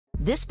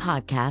This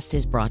podcast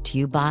is brought to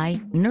you by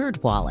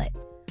NerdWallet.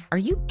 Are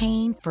you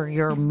paying for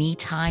your me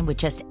time with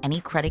just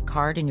any credit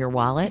card in your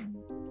wallet?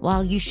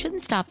 While you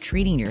shouldn't stop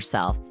treating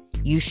yourself,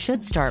 you should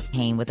start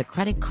paying with a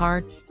credit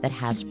card that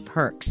has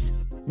perks.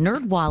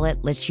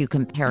 NerdWallet lets you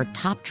compare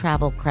top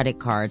travel credit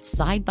cards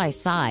side by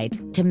side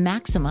to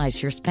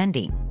maximize your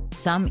spending.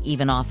 Some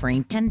even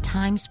offering 10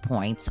 times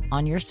points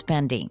on your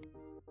spending.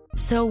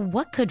 So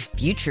what could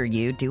future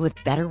you do with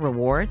better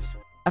rewards?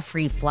 A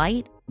free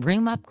flight?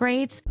 Room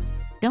upgrades?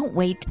 Don't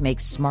wait to make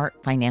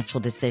smart financial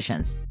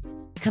decisions.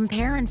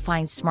 Compare and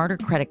find smarter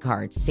credit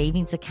cards,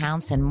 savings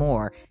accounts, and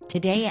more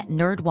today at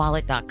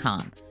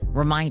nerdwallet.com.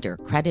 Reminder,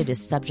 credit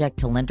is subject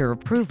to lender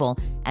approval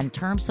and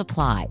terms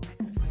apply.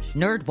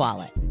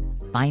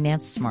 NerdWallet.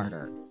 Finance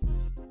smarter.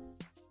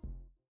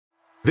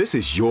 This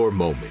is your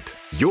moment,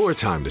 your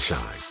time to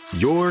shine,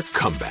 your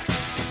comeback.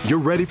 You're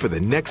ready for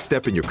the next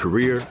step in your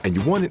career, and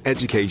you want an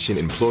education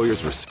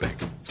employers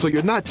respect. So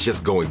you're not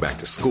just going back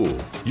to school,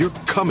 you're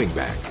coming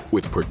back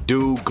with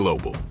Purdue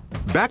Global.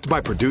 Backed by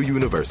Purdue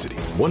University,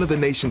 one of the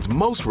nation's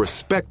most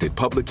respected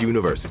public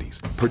universities,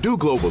 Purdue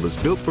Global is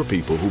built for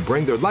people who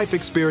bring their life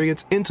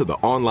experience into the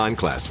online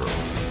classroom.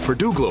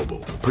 Purdue Global,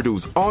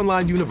 Purdue's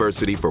online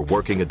university for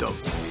working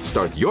adults.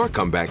 Start your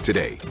comeback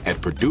today at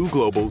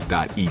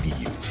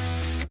purdueglobal.edu.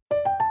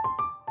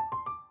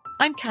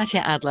 I'm Katya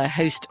Adler,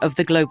 host of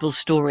The Global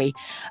Story.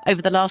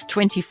 Over the last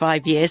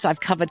 25 years, I've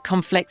covered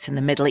conflicts in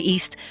the Middle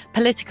East,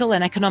 political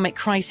and economic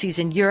crises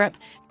in Europe,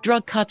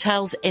 drug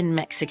cartels in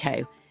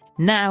Mexico.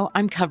 Now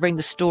I'm covering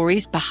the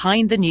stories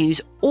behind the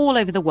news all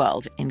over the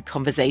world in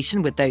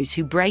conversation with those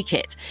who break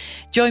it.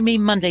 Join me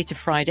Monday to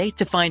Friday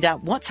to find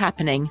out what's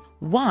happening,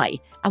 why,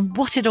 and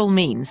what it all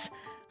means.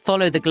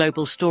 Follow The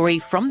Global Story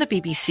from the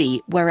BBC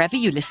wherever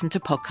you listen to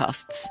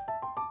podcasts.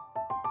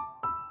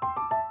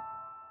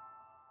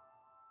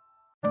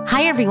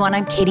 Hi, everyone.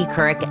 I'm Katie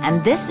Couric,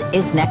 and this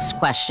is Next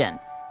Question.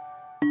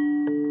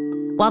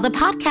 While the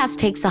podcast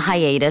takes a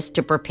hiatus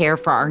to prepare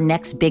for our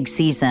next big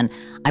season,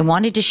 I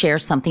wanted to share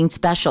something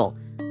special,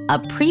 a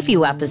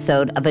preview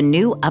episode of a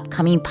new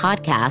upcoming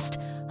podcast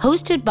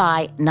hosted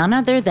by none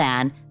other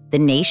than the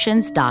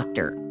nation's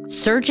doctor,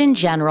 Surgeon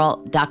General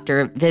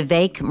Dr.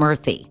 Vivek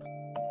Murthy.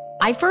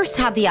 I first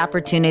had the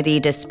opportunity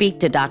to speak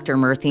to Dr.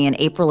 Murthy in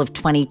April of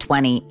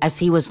 2020 as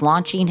he was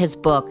launching his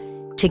book,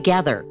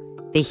 Together,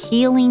 The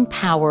Healing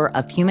Power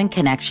of Human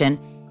Connection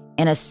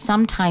in a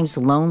Sometimes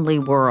Lonely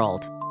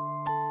World.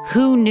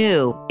 Who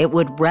knew it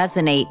would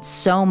resonate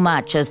so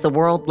much as the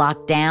world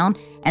locked down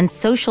and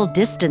social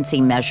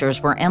distancing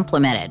measures were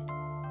implemented?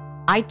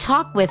 I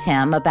talked with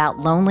him about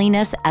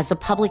loneliness as a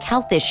public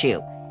health issue,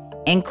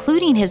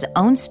 including his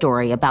own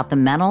story about the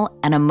mental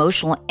and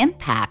emotional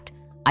impact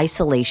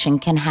isolation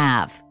can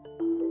have.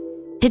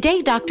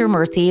 Today, Dr.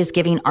 Murthy is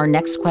giving our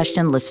Next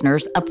Question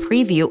listeners a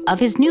preview of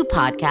his new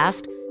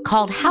podcast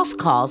called House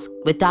Calls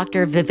with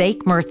Dr.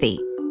 Vivek Murthy.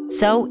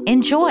 So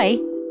enjoy.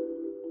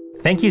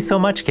 Thank you so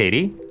much,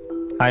 Katie.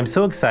 I'm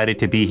so excited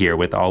to be here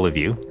with all of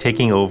you,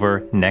 taking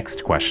over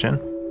Next Question.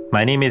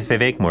 My name is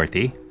Vivek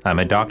Murthy. I'm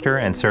a doctor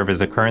and serve as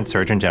the current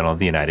Surgeon General of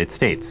the United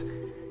States.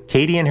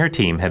 Katie and her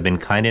team have been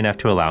kind enough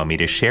to allow me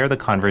to share the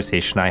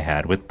conversation I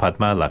had with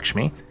Padma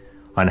Lakshmi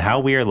on how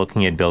we are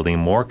looking at building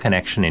more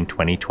connection in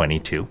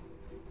 2022.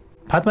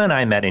 Padma and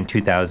I met in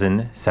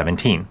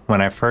 2017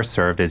 when I first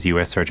served as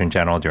U.S. Surgeon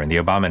General during the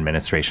Obama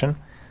administration.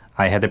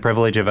 I had the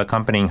privilege of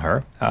accompanying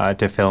her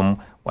to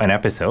film an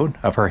episode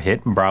of her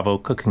hit Bravo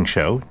cooking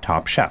show,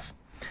 Top Chef.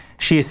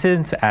 She has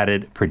since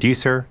added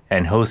producer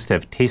and host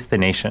of Taste the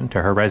Nation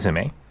to her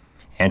resume,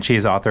 and she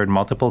has authored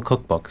multiple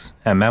cookbooks,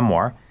 a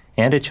memoir,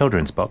 and a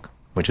children's book,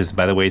 which is,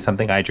 by the way,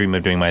 something I dream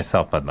of doing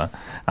myself, Padma.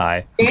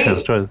 I'm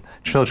still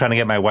trying to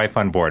get my wife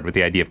on board with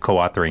the idea of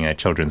co-authoring a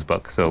children's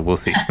book, so we'll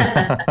see.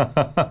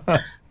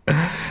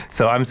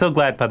 So I'm so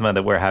glad, Padma,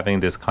 that we're having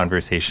this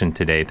conversation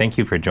today. Thank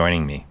you for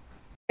joining me.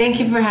 Thank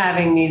you for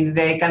having me,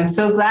 Vivek. I'm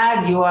so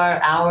glad you are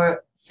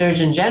our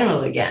Surgeon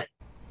General again.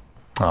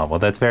 Oh, well,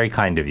 that's very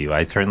kind of you.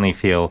 I certainly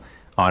feel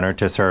honored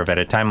to serve at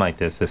a time like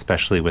this,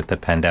 especially with the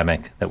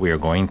pandemic that we are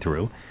going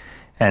through.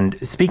 And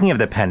speaking of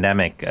the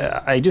pandemic,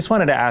 I just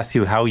wanted to ask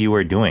you how you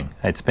were doing.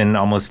 It's been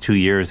almost 2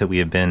 years that we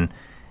have been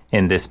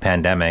in this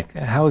pandemic.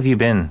 How have you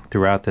been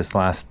throughout this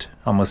last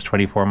almost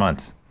 24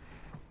 months?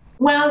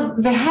 Well,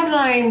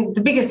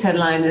 the biggest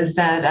headline is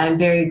that I'm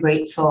very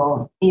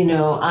grateful.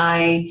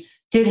 I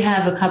did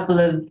have a couple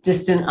of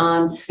distant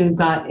aunts who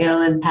got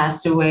ill and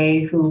passed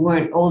away, who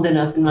weren't old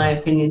enough, in my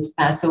opinion, to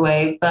pass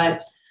away.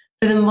 But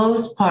for the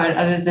most part,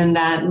 other than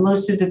that,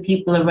 most of the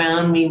people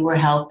around me were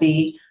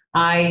healthy.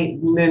 I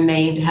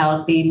remained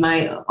healthy.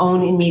 My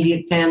own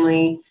immediate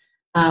family,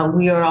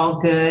 we are all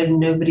good.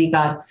 Nobody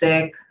got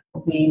sick.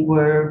 We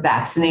were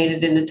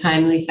vaccinated in a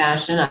timely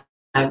fashion.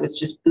 I was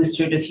just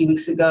boosted a few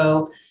weeks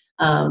ago.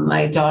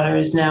 My daughter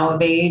is now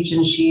of age,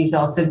 and she's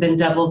also been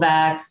double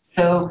vaxxed.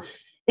 So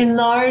in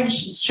large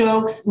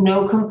strokes,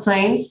 no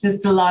complaints,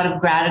 just a lot of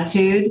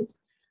gratitude.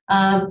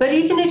 But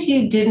even if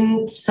you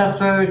didn't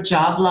suffer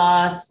job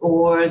loss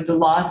or the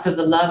loss of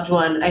a loved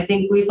one, I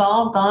think we've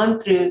all gone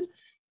through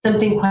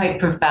something quite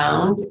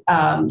profound,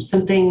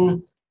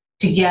 something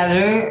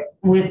together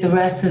with the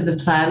rest of the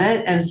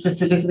planet, and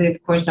specifically,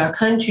 of course, our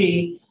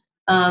country,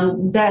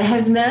 that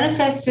has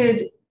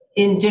manifested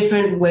in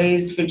different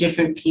ways for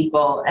different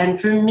people. And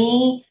for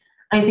me,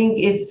 I think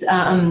it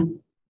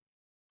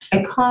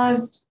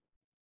caused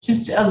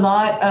just a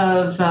lot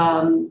of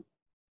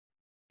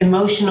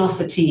emotional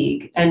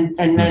fatigue and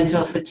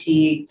mental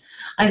fatigue.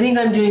 I think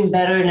I'm doing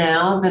better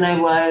now than I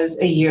was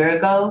a year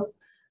ago,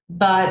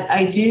 but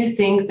I do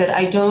think that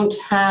I don't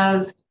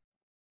have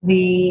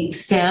the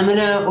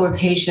stamina or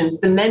patience,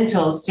 the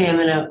mental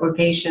stamina or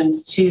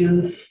patience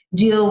to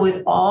deal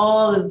with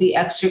all of the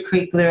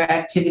extracurricular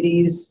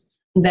activities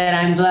that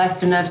I'm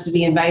blessed enough to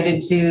be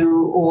invited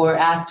to or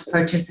asked to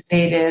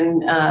participate in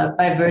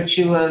by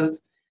virtue of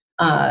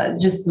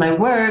just my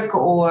work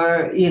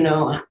or,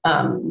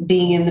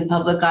 being in the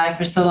public eye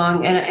for so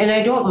long. And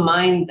I don't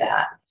mind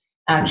that,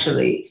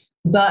 actually.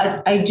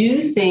 But I do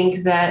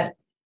think that,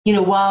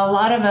 while a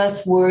lot of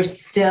us were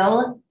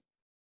still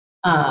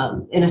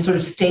in a sort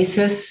of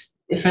stasis,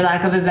 for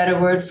lack of a better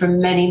word, for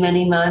many,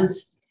 many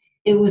months,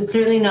 it was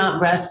certainly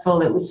not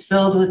restful. It was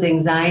filled with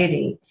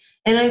anxiety.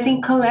 And I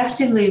think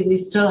collectively, we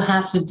still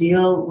have to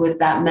deal with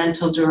that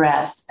mental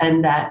duress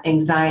and that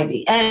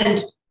anxiety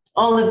and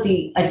all of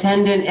the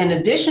attendant and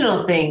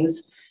additional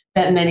things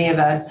that many of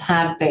us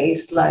have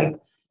faced, like,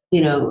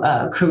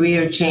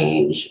 career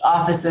change,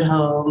 office at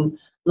home,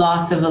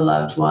 loss of a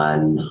loved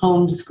one,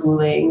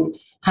 homeschooling.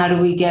 How do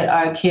we get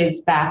our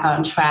kids back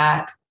on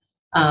track?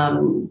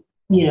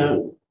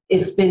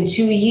 It's been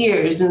 2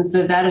 years. And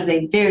so that is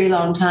a very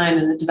long time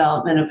in the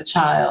development of a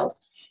child.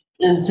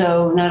 And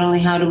so not only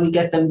how do we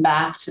get them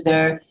back to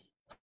their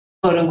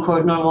quote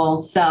unquote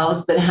normal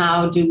selves, but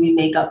how do we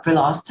make up for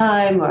lost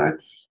time,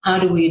 or how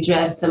do we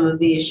address some of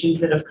the issues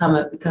that have come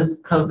up because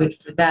of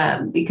COVID for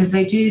them? Because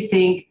I do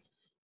think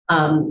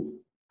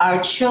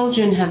our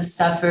children have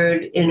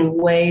suffered in a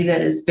way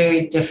that is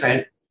very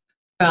different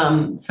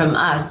from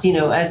us.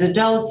 As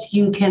adults,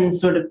 you can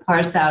sort of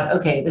parse out,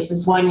 okay, this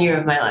is 1 year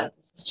of my life,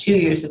 this is 2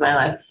 years of my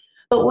life.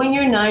 But when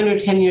you're 9 or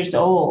 10 years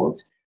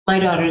old, my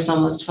daughter's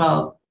almost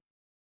 12,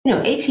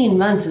 18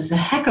 months is a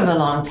heck of a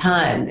long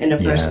time in a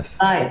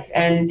person's life.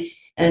 And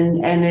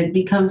it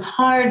becomes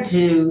hard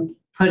to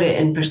put it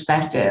in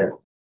perspective.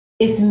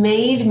 It's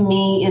made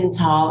me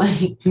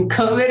intolerant.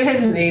 COVID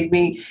has made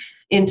me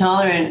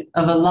intolerant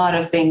of a lot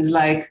of things,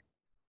 like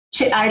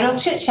idle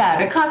chit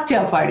chat at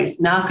cocktail parties.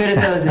 Not good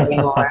at those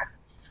anymore.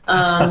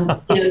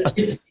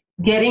 Just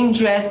getting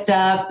dressed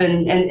up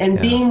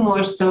and being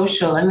more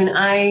social. I mean,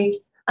 I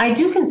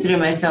do consider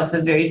myself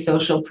a very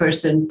social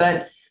person,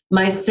 but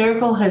my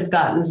circle has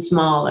gotten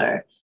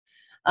smaller.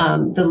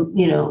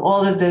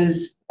 All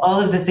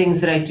of the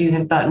things that I do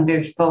have gotten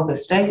very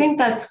focused. I think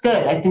that's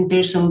good. I think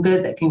there's some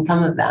good that can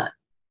come of that.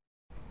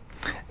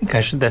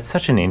 Gosh, that's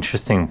such an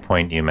interesting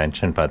point you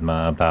mentioned,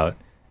 Padma, about,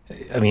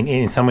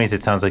 in some ways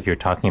it sounds like you're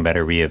talking about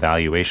a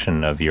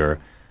reevaluation of your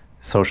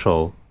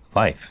social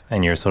life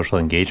and your social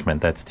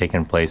engagement that's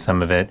taken place.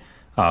 Some of it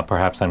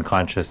perhaps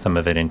unconscious, some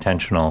of it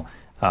intentional,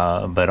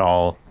 but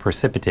all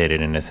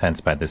precipitated in a sense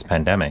by this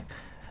pandemic.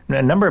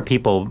 A number of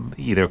people,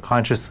 either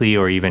consciously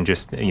or even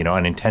just,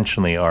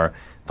 unintentionally, are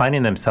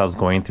finding themselves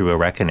going through a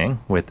reckoning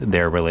with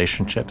their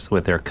relationships,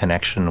 with their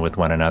connection with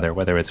one another,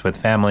 whether it's with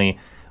family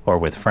or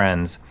with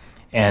friends.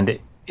 And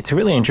it's a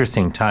really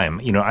interesting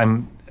time.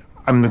 I'm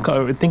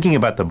thinking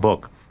about the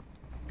book,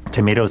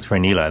 Tomatoes for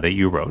Neela, that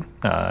you wrote,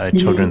 a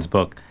children's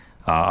book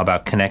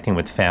about connecting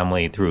with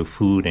family through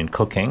food and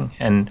cooking.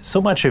 And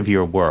so much of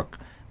your work,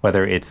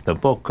 whether it's the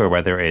book or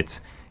whether it's,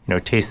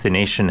 Taste the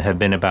Nation, have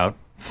been about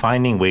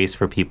finding ways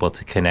for people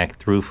to connect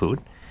through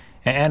food.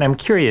 And I'm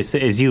curious,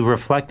 as you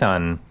reflect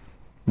on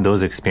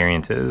those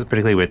experiences,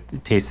 particularly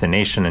with Taste the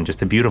Nation and just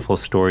the beautiful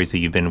stories that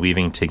you've been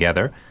weaving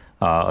together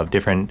of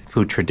different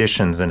food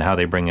traditions and how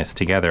they bring us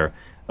together,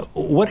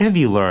 what have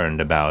you learned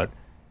about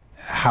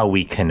how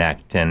we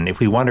connect? And if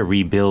we want to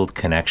rebuild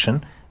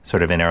connection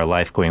sort of in our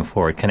life going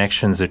forward,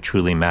 connections that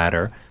truly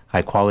matter,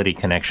 high quality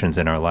connections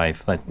in our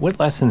life, like what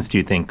lessons do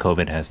you think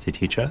COVID has to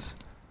teach us?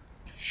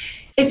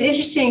 It's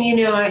interesting,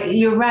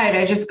 you're right.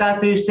 I just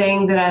got through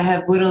saying that I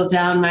have whittled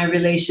down my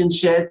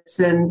relationships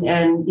and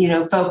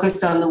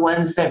focused on the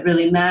ones that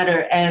really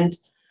matter. And,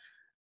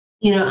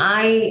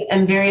 I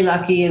am very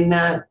lucky in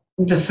that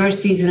the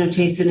first season of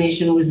Taste the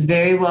Nation was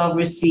very well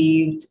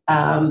received,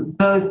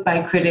 both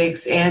by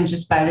critics and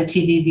just by the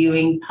TV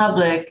viewing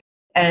public.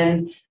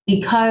 And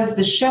because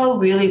the show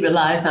really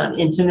relies on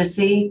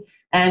intimacy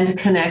and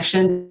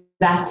connection,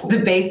 that's the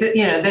basic,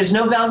 there's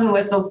no bells and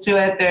whistles to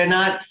it. They're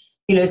not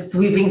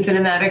sweeping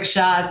cinematic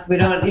shots. We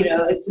don't,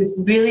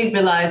 it's really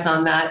relies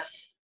on that.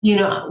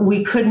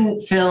 We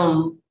couldn't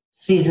film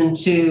season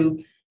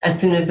 2 as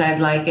soon as I'd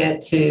like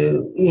it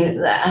to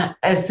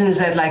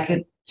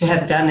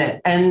have done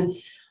it.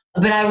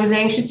 But I was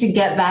anxious to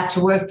get back to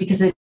work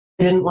because I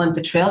didn't want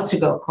the trail to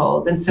go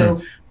cold. And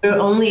so we were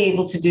only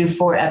able to do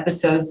 4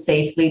 episodes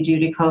safely due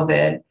to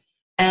COVID.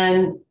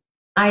 And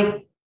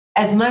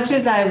as much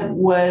as I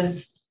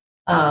was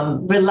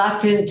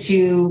reluctant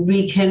to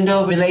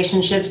rekindle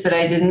relationships that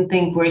I didn't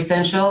think were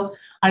essential.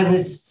 I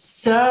was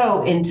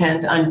so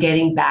intent on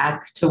getting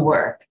back to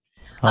work.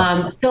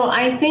 So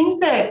I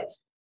think that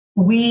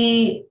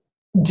we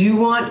do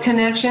want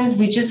connections.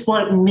 We just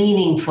want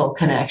meaningful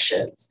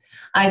connections.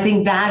 I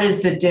think that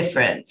is the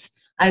difference.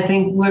 I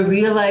think we're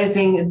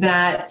realizing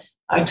that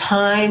our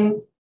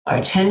time, our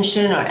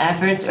attention, our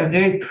efforts are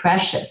very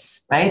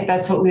precious, right?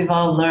 That's what we've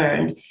all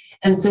learned.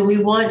 And so we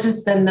want to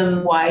spend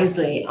them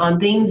wisely on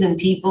things and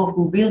people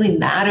who really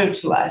matter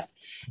to us.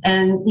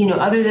 And,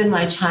 other than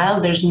my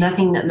child, there's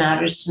nothing that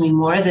matters to me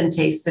more than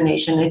Taste the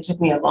Nation. It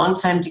took me a long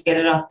time to get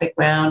it off the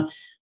ground.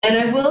 And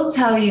I will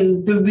tell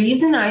you, the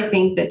reason I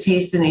think that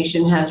Taste the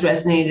Nation has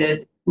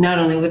resonated not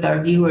only with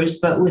our viewers,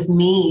 but with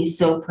me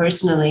so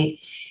personally,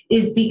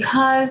 is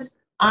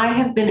because I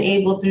have been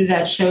able through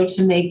that show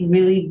to make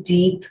really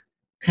deep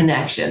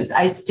connections.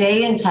 I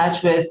stay in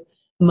touch with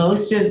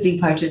most of the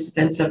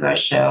participants of our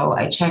show.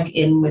 I check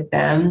in with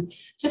them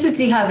just to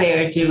see how they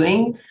are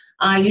doing.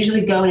 I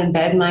usually go and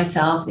embed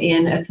myself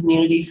in a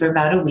community for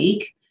about a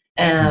week,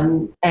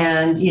 and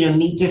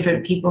meet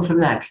different people from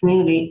that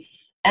community.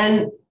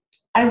 And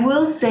I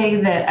will say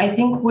that I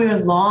think we're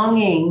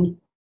longing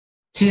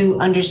to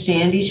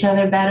understand each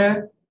other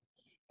better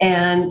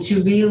and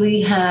to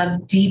really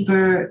have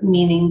deeper,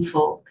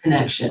 meaningful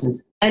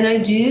connections. And I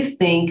do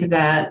think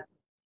that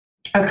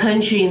our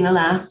country in the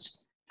last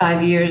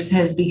 5 years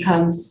has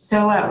become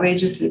so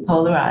outrageously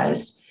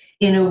polarized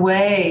in a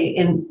way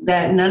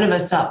that none of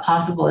us thought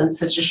possible in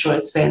such a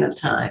short span of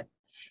time.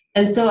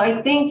 And so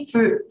I think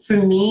for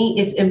me,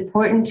 it's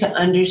important to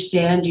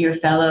understand your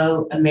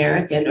fellow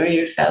American or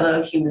your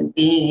fellow human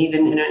being,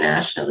 even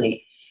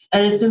internationally.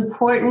 And it's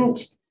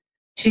important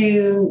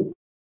to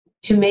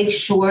make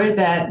sure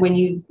that when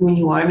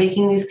you are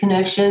making these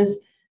connections,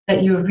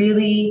 that you're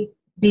really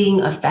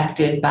being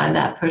affected by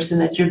that person,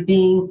 that you're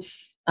being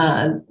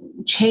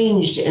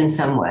changed in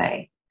some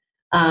way.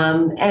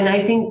 And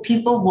I think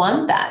people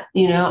want that.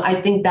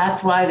 I think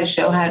that's why the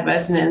show had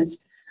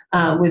resonance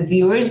with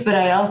viewers. But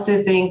I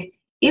also think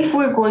if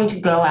we're going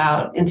to go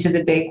out into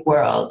the big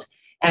world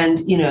and,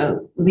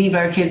 leave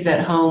our kids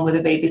at home with a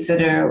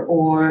babysitter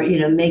or,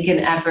 make an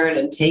effort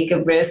and take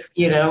a risk,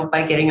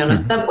 by getting on a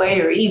subway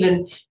or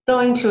even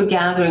going to a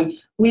gathering,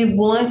 we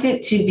want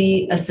it to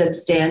be a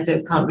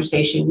substantive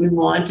conversation. We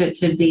want it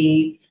to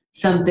be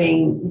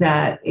something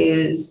that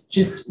is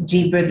just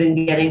deeper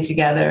than getting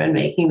together and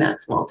making that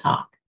small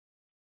talk.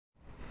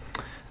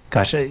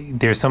 Gosh,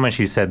 there's so much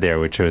you said there,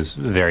 which was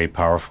very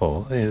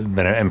powerful,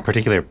 but in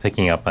particular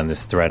picking up on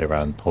this thread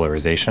around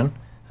polarization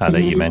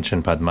that you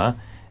mentioned, Padma.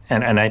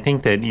 And I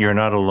think that you're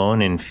not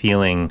alone in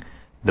feeling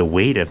the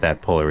weight of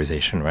that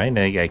polarization, right?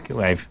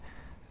 I've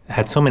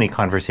had so many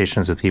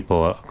conversations with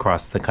people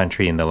across the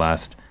country in the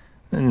last,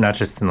 not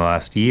just in the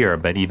last year,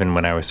 but even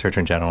when I was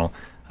Surgeon General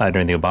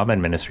during the Obama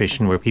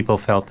administration, where people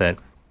felt that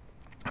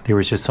there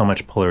was just so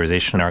much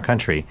polarization in our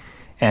country.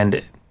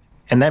 And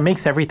that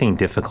makes everything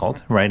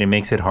difficult, right? It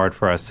makes it hard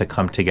for us to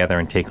come together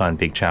and take on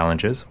big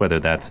challenges, whether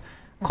that's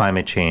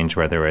climate change,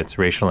 whether it's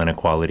racial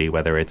inequality,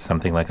 whether it's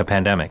something like a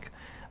pandemic.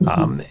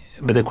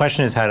 But the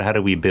question is, how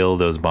do we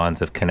build those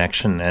bonds of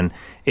connection? And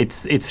it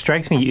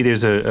strikes me,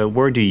 there's a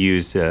word you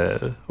used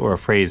or a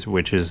phrase,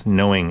 which is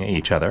knowing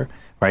each other,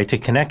 right? To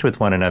connect with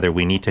one another,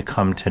 we need to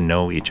come to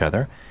know each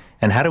other.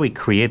 And how do we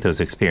create those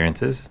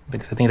experiences?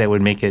 Because I think that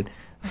would make it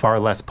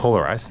far less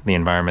polarized, the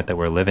environment that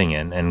we're living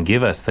in, and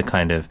give us the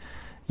kind of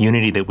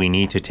unity that we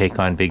need to take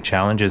on big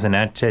challenges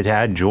and to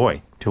add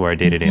joy to our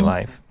day-to-day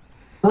life.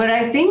 What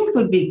I think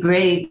would be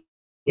great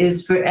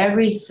is for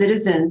every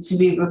citizen to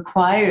be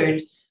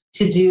required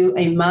to do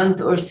a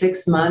month or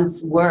 6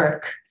 months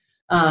work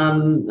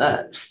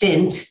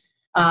stint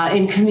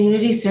in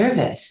community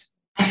service.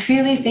 I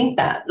really think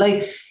that.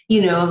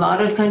 A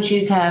lot of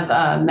countries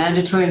have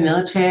mandatory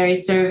military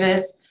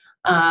service.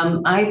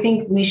 I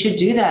think we should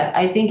do that.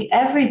 I think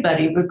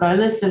everybody,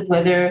 regardless of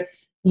whether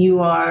you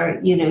are,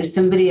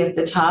 somebody at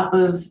the top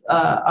of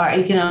our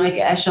economic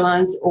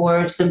echelons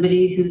or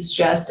somebody who's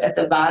just at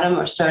the bottom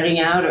or starting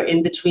out or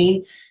in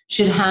between,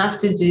 should have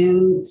to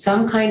do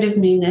some kind of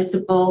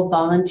municipal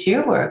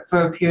volunteer work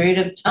for a period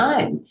of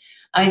time.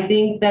 I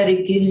think that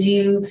it gives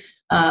you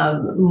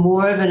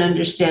more of an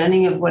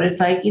understanding of what it's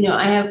like.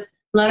 I have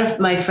a lot of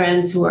my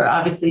friends who are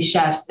obviously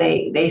chefs.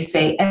 They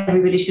say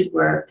everybody should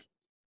work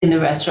in the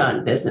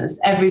restaurant business.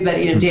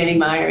 Everybody, Danny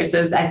Meyer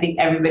says, I think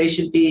everybody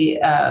should be,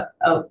 have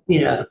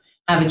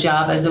a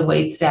job as a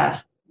wait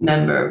staff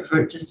member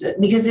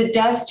because it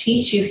does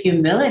teach you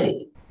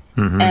humility.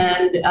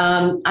 And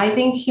I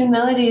think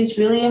humility is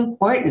really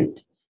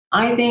important.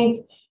 I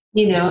think,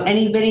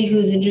 anybody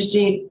who's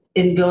interested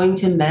in going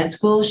to med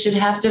school should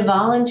have to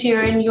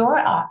volunteer in your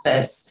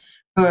office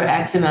for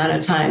X amount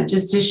of time,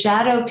 just to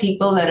shadow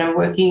people that are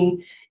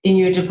working in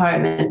your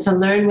department, to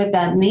learn what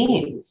that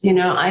means.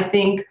 I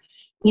think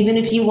even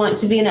if you want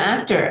to be an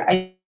actor,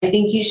 I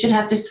think you should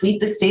have to sweep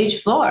the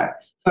stage floor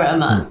for a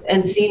month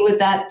and see what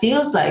that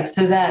feels like,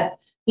 so that,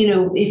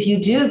 if you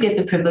do get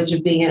the privilege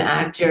of being an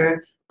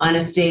actor, on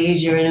a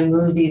stage or in a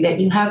movie, that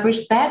you have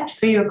respect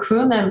for your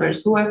crew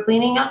members who are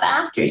cleaning up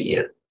after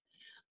you.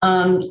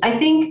 I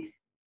think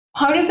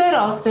part of that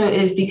also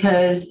is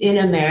because in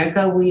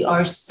America, we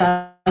are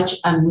such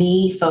a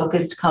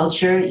me-focused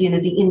culture. You know,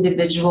 the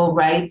individual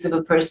rights of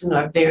a person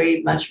are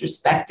very much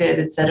respected,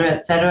 et cetera,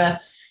 et cetera.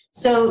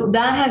 So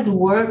that has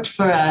worked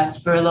for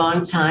us for a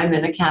long time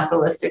in a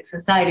capitalistic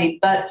society,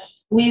 but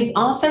we've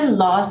often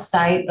lost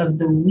sight of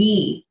the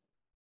we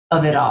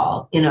of it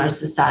all in our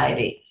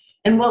society.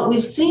 And what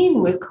we've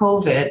seen with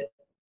COVID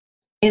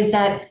is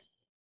that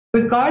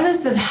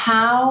regardless of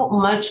how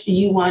much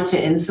you want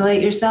to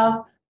insulate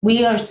yourself,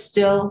 we are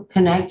still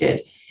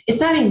connected. It's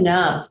not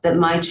enough that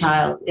my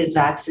child is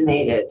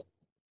vaccinated.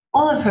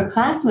 All of her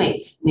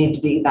classmates need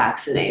to be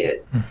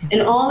vaccinated.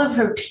 And all of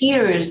her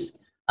peers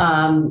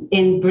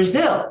in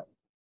Brazil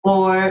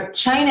or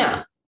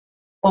China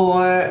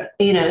or,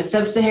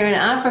 sub-Saharan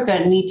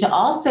Africa need to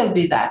also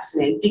be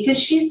vaccinated because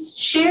she's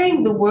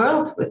sharing the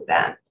world with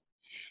them.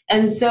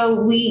 And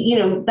so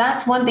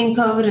that's one thing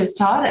COVID has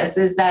taught us,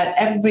 is that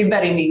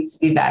everybody needs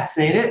to be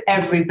vaccinated.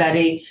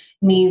 Everybody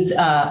needs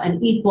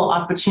an equal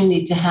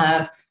opportunity to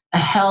have a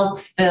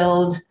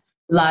health-filled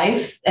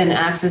life and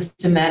access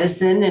to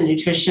medicine and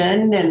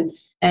nutrition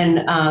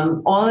and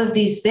all of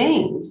these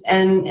things.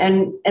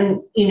 And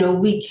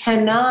we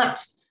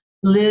cannot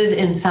live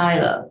in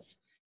silos.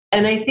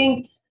 And I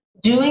think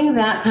doing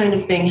that kind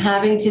of thing,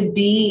 having to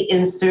be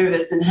in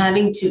service and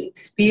having to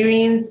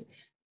experience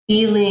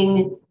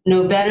feeling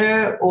no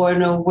better or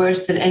no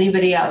worse than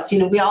anybody else.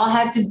 We all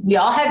had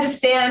to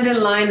stand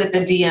in line at the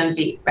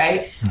DMV,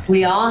 right?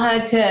 We all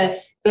had to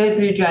go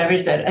through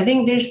driver's ed. I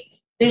think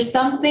there's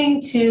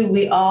something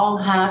we all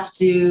have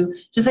to,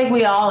 just like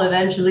we all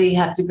eventually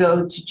have to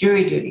go to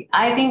jury duty.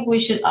 I think we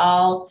should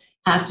all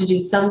have to do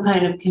some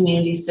kind of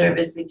community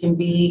service. It can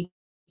be,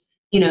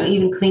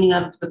 even cleaning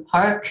up the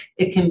park.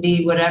 It can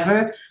be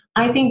whatever.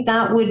 I think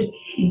that would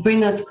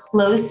bring us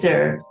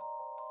closer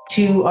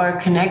to our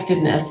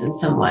connectedness in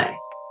some way.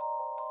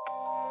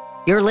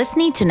 You're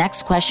listening to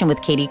Next Question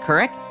with Katie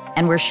Couric,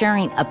 and we're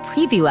sharing a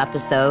preview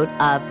episode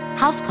of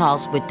House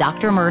Calls with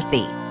Dr.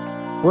 Murthy.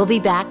 We'll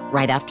be back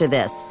right after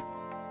this.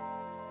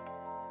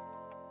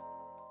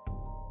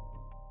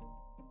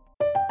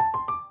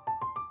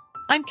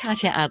 I'm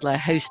Katya Adler,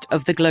 host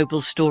of The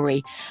Global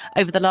Story.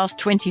 Over the last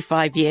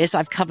 25 years,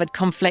 I've covered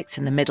conflicts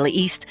in the Middle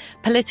East,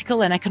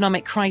 political and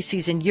economic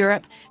crises in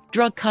Europe,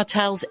 drug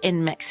cartels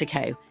in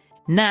Mexico.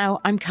 Now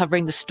I'm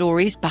covering the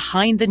stories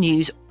behind the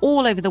news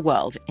all over the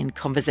world in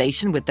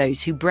conversation with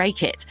those who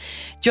break it.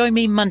 Join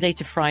me Monday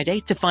to Friday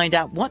to find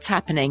out what's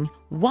happening,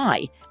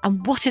 why,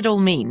 and what it all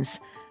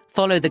means.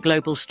 Follow The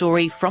Global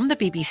Story from the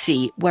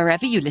BBC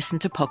wherever you listen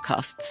to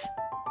podcasts.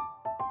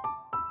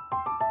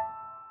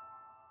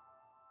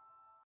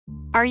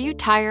 Are you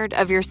tired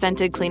of your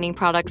scented cleaning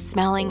products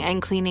smelling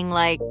and cleaning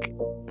like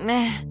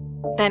meh?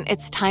 Then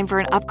it's time for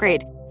an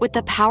upgrade with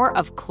the power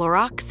of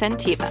Clorox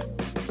Scentiva.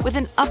 With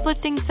an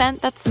uplifting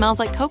scent that smells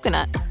like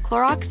coconut,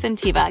 Clorox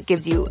Scentiva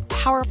gives you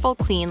powerful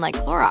clean like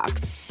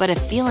Clorox, but a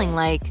feeling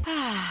like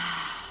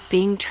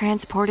being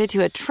transported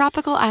to a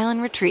tropical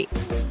island retreat.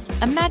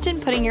 Imagine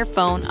putting your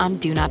phone on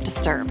Do Not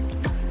Disturb,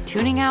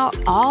 tuning out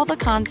all the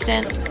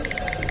constant,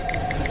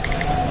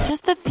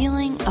 just the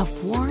feeling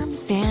of warm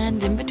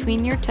sand in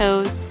between your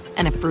toes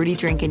and a fruity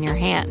drink in your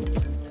hand.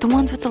 The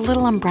ones with the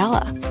little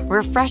umbrella.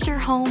 Refresh your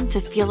home to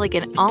feel like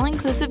an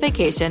all-inclusive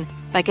vacation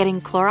by getting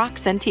Clorox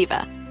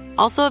Scentiva.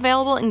 Also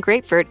available in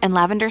grapefruit and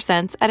lavender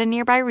scents at a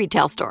nearby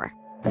retail store.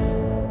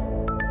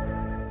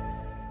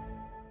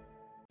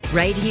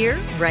 Right here,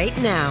 right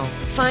now.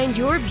 Find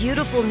your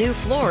beautiful new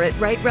floor at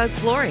Rite Rug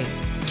Flooring.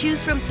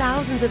 Choose from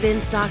thousands of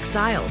in-stock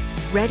styles,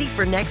 ready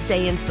for next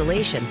day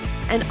installation,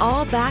 and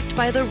all backed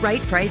by the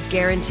right price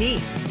guarantee.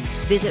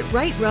 Visit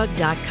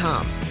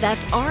riterug.com.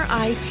 That's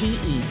RITERUG.com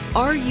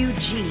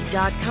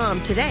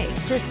today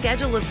to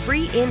schedule a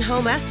free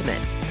in-home estimate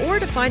or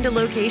to find a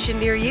location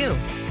near you.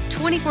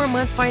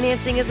 24-month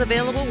financing is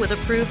available with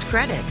approved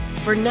credit.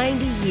 For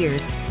 90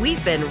 years,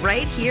 we've been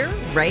right here,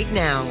 right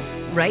now.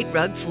 Rite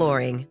Rug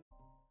Flooring.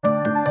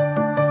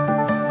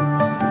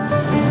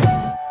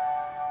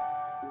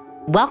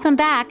 Welcome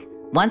back.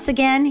 Once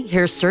again,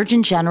 here's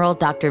Surgeon General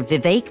Dr.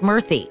 Vivek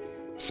Murthy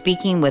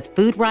speaking with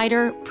food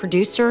writer,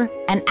 producer,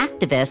 and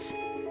activist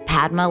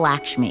Padma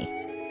Lakshmi.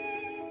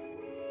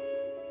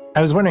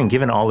 I was wondering,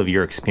 given all of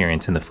your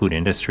experience in the food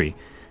industry,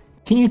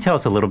 can you tell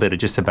us a little bit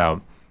just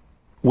about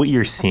what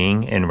you're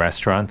seeing in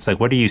restaurants? Like,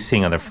 what are you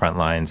seeing on the front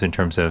lines in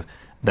terms of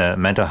the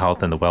mental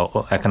health and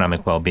the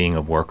economic well-being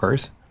of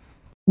workers?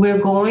 We're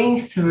going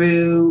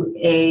through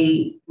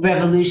a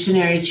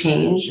revolutionary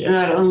change,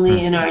 not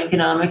only in our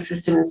economic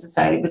system and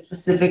society, but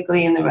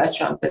specifically in the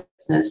restaurant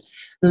business.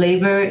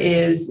 Labor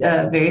is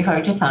very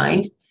hard to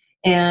find.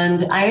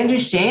 And I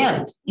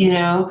understand,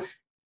 you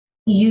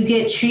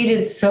get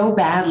treated so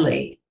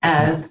badly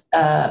as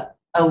a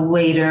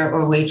waiter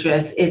or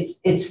waitress.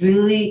 It's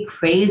really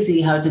crazy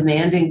how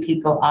demanding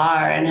people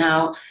are and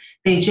how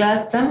they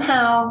just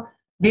somehow,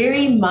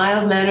 very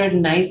mild-mannered,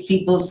 nice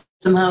people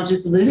somehow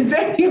just lose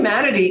their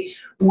humanity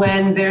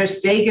when their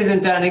steak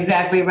isn't done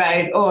exactly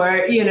right,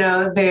 or,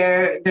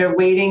 they're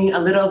waiting a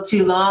little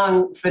too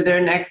long for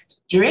their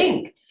next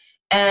drink.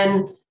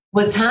 And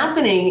what's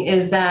happening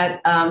is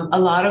that a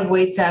lot of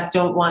waitstaff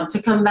don't want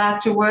to come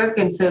back to work.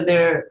 And so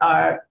there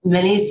are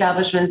many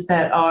establishments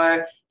that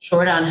are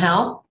short on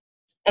help.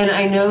 And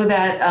I know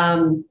that,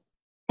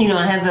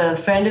 I have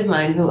a friend of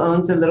mine who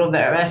owns a little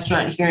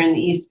restaurant here in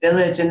the East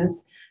Village, and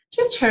it's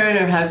just her and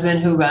her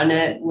husband who run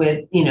it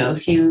with, a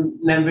few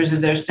members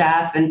of their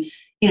staff. And,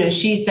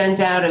 she sent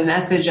out a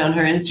message on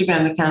her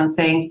Instagram account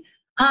saying,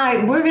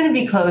 "Hi, we're going to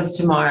be closed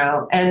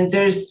tomorrow. And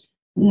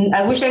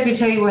I wish I could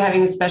tell you we're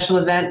having a special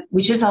event.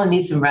 We just all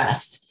need some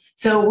rest.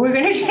 So we're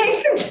going to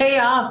take a day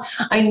off.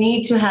 I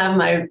need to have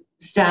my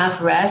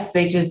staff rest.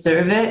 They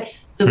deserve it.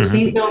 So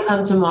please don't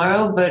come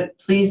tomorrow, but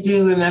please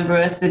do remember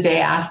us the day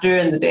after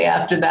and the day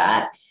after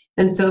that,"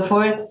 and so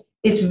forth.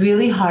 It's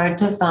really hard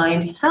to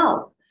find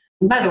help.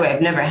 And by the way,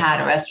 I've never had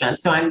a restaurant,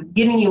 so I'm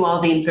giving you all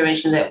the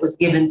information that was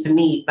given to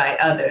me by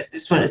others. I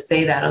just want to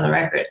say that on the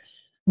record.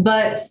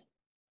 But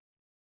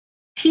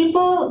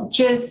people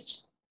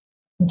just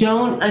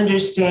don't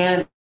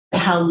understand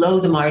how low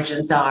the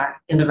margins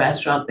are in the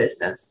restaurant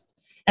business.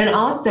 And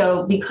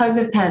also, because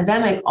of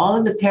pandemic, all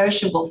of the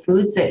perishable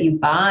foods that you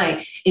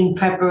buy in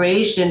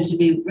preparation to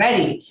be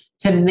ready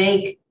to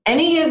make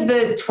any of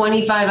the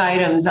 25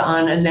 items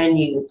on a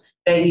menu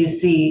that you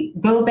see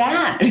go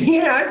bad.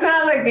 It's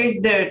not like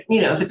they're,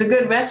 if it's a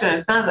good restaurant,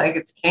 it's not like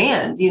it's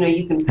canned.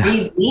 You can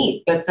freeze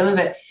meat, but some of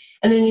it,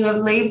 and then you have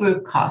labor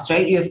costs,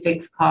 right? You have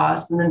fixed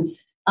costs, and then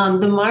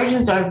the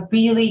margins are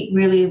really,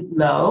 really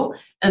low,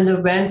 and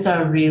the rents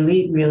are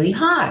really, really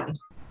high.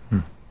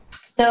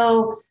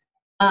 So,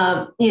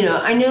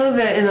 I know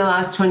that in the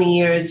last 20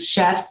 years,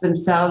 chefs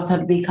themselves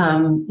have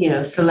become,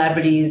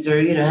 celebrities,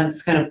 or, have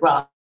this kind of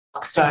rock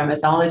star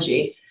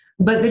mythology.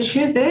 But the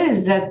truth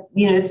is that,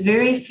 it's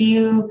very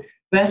few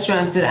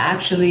restaurants that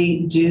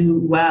actually do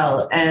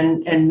well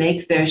and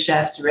make their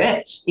chefs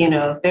rich.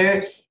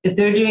 If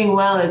they're doing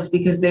well, it's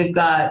because they've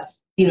got,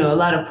 a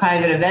lot of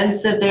private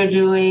events that they're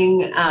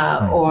doing,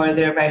 or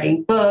they're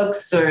writing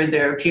books, or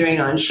they're appearing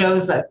on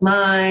shows like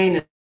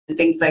mine and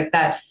things like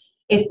that.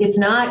 It's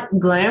not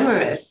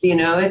glamorous,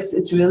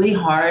 it's really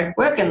hard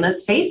work. And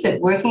let's face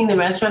it, working in the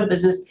restaurant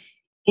business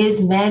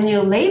is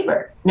manual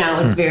labor. Now,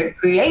 it's very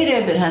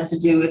creative. It has to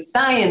do with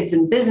science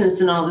and business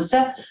and all the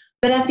stuff.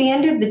 But at the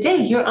end of the day,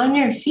 you're on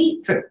your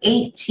feet for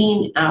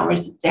 18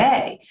 hours a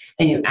day,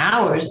 and your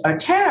hours are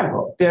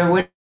terrible. They're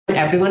when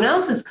everyone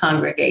else is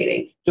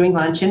congregating, doing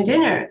lunch and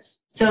dinner.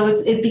 So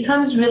it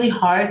becomes really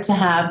hard to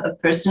have a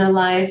personal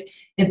life.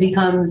 It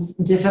becomes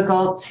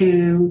difficult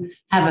to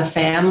have a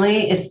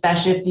family,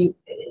 especially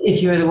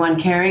if you're the one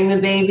carrying the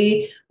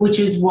baby, which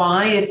is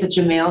why it's such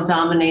a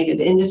male-dominated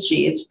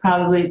industry. It's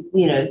probably,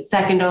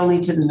 second only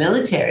to the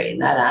military in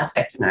that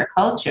aspect in our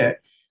culture.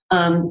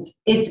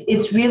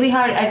 It's really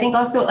hard. I think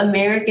also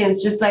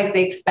Americans, just like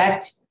they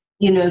expect,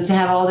 to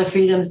have all the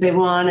freedoms they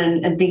want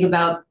and think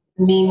about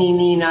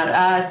me, not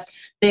us,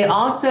 they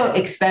also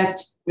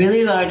expect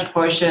really large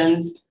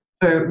portions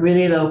for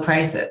really low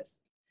prices.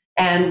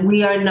 And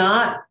we are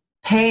not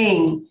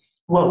paying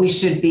what we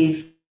should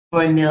be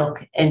for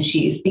milk and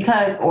cheese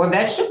or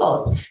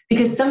vegetables,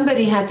 because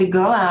somebody had to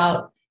go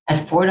out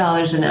at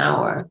 $4 an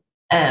hour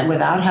and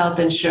without health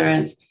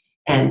insurance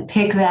and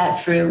pick that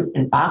fruit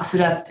and box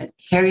it up and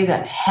carry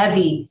that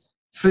heavy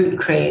fruit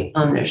crate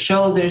on their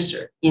shoulders,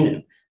 or,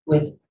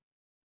 with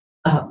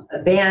a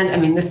band. I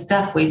mean, this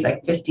stuff weighs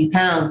like 50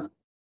 pounds.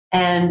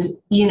 And,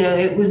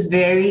 it was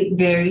very,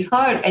 very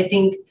hard. I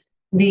think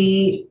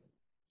the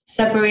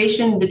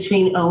separation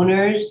between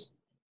owners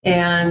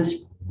and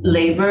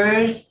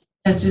laborers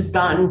has just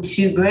gotten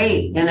too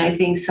great. And I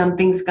think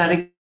something's got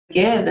to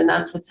give. And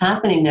that's what's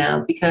happening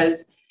now,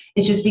 because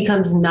it just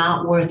becomes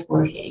not worth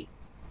working.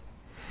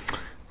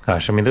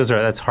 Gosh, I mean,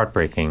 that's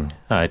heartbreaking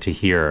to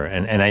hear.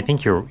 And I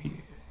think you're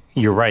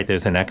right.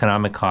 There's an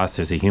economic cost,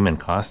 there's a human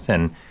cost.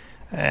 And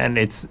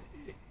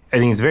I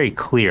think it's very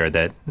clear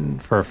that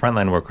for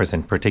frontline workers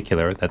in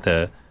particular, that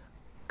the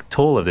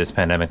toll of this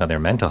pandemic on their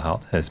mental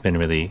health has been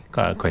really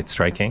quite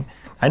striking.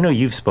 I know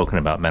you've spoken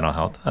about mental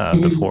health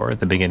before at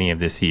the beginning of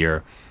this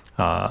year,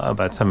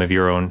 about some of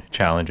your own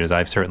challenges.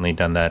 I've certainly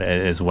done that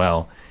as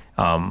well.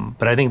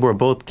 But I think we're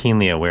both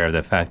keenly aware of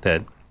the fact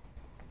that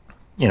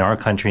in our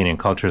country and in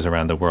cultures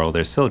around the world,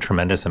 there's still a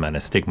tremendous amount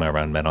of stigma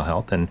around mental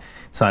health. And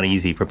it's not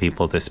easy for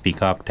people to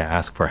speak up, to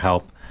ask for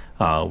help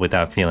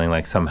without feeling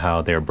like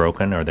somehow they're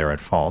broken or they're at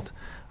fault.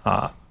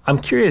 I'm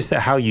curious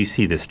how you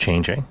see this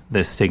changing,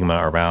 this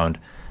stigma around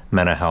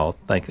mental health.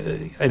 Like,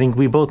 I think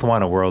we both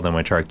want a world in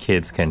which our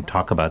kids can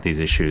talk about these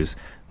issues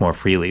more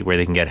freely, where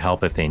they can get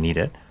help if they need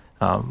it.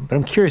 But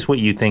I'm curious what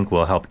you think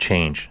will help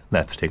change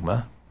that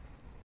stigma.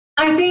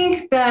 I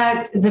think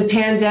that the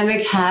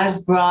pandemic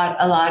has brought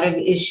a lot of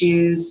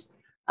issues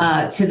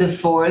to the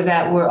fore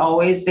that were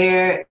always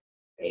there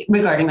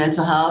regarding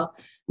mental health,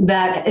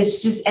 that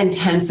it's just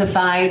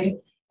intensified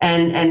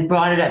and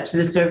brought it up to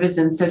the surface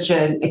in such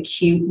an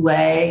acute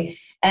way.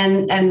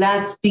 And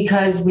that's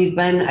because we've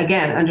been,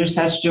 again, under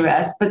such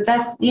duress. But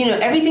that's,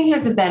 everything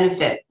has a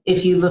benefit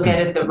if you look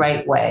at it the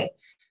right way.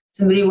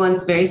 Somebody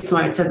once very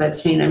smart said that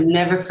to me, and I've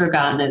never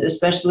forgotten it,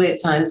 especially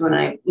at times when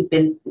I've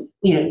been,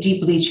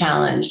 deeply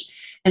challenged.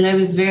 And I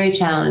was very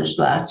challenged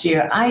last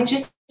year. I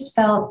just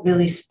felt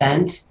really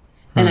spent,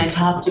 and I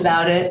talked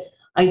about it.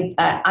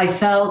 I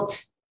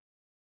felt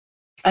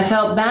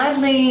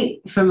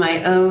badly for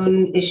my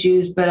own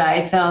issues, but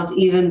I felt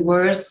even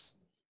worse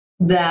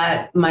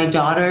that my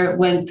daughter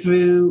went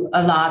through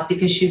a lot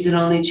because she's an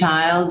only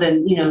child,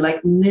 and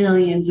like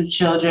millions of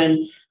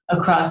children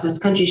across this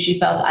country, she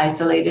felt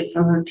isolated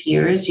from her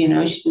peers. She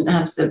didn't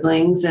have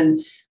siblings,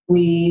 and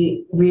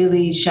we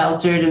really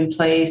sheltered in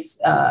place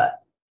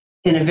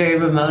in a very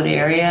remote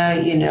area,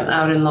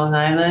 out in Long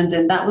Island,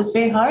 and that was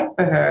very hard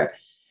for her.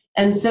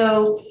 And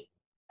so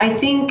I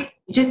think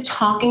just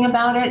talking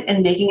about it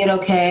and making it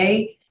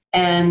okay,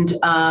 and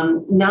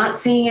not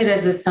seeing it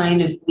as a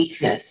sign of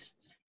weakness.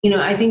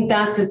 I think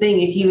that's the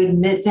thing. If you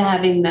admit to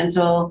having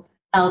mental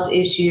health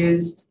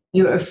issues,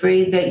 you're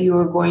afraid that you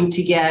are going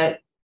to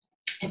get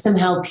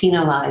somehow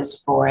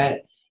penalized for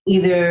it,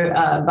 either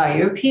by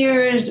your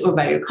peers or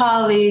by your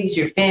colleagues,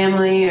 your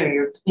family,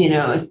 or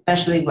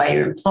especially by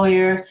your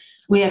employer.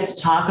 We have to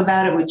talk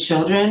about it with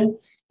children.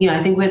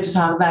 I think we have to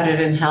talk about it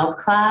in health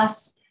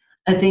class.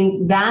 I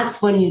think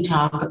that's when you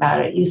talk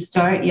about it. You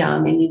start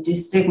young and you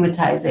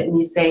destigmatize it, and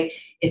you say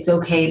it's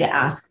okay to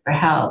ask for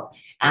help.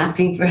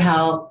 Asking for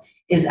help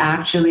is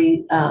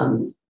actually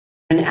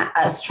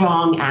a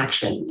strong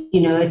action.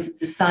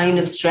 It's a sign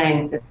of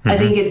strength. Mm-hmm. I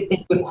think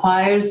it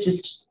requires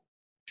just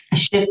a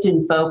shift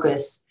in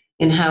focus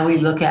in how we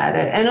look at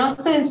it, and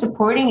also in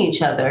supporting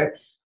each other.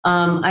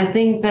 I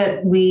think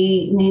that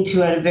we need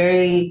to, at a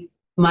very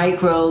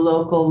micro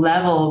local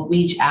level,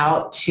 reach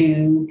out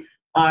to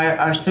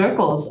our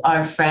circles,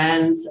 our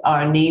friends,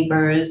 our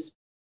neighbors,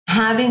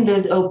 having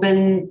those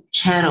open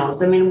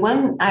channels. I mean,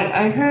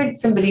 I heard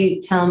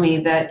somebody tell me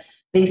that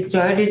they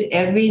started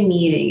every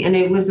meeting, and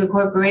it was a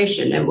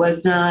corporation. It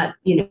was not,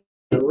 it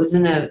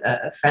wasn't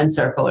a friend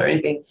circle or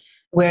anything,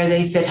 where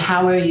they said,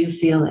 "How are you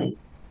feeling?"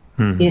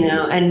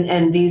 Mm-hmm.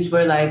 And these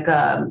were like,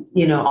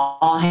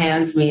 all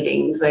hands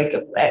meetings, like,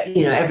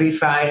 every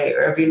Friday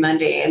or every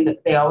Monday. And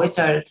they always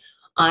started,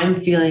 "I'm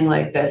feeling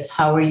like this.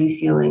 How are you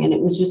feeling?" And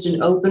it was just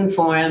an open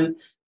forum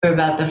for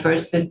about the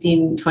first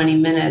 15, 20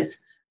 minutes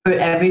for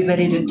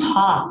everybody to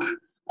talk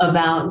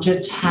about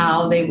just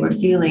how they were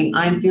feeling.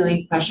 "I'm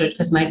feeling pressured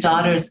because my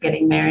daughter is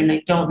getting married and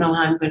I don't know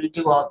how I'm going to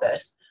do all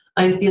this.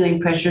 I'm feeling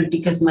pressured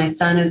because my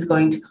son is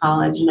going to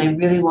college and I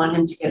really want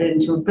him to get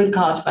into a good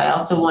college, but I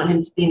also want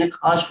him to be in a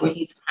college where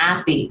he's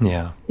happy."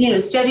 Yeah.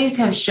 Studies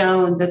have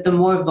shown that the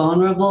more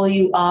vulnerable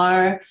you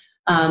are,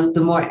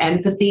 the more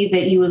empathy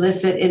that you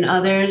elicit in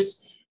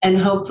others. And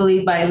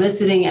hopefully by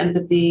eliciting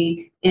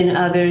empathy in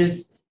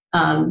others,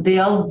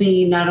 they'll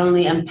be not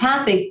only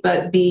empathic,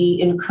 but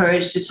be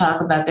encouraged to talk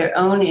about their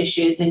own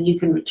issues, and you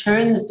can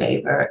return the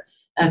favor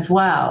as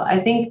well. I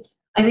think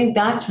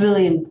that's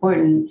really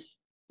important.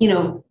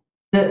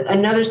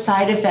 Another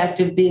side effect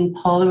of being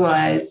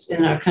polarized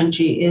in our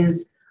country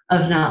is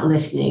of not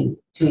listening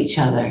to each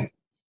other.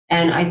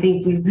 And I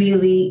think we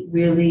really,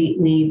 really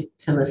need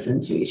to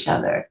listen to each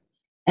other.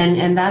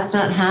 And that's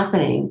not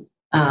happening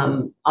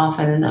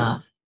often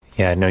enough.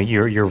 Yeah, no,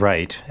 you're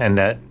right. And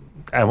that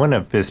I want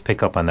to just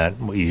pick up on that,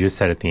 what you just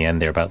said at the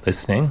end there about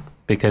listening,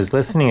 because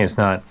listening is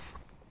not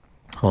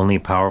only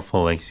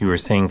powerful, like you were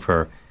saying,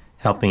 for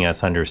helping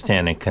us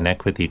understand and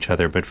connect with each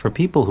other, but for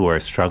people who are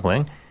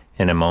struggling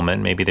in a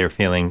moment. Maybe they're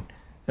feeling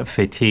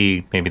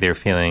fatigued, maybe they're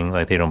feeling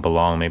like they don't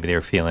belong, maybe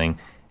they're feeling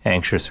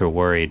anxious or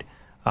worried.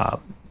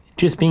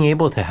 Just being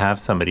able to have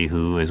somebody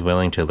who is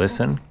willing to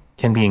listen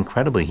can be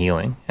incredibly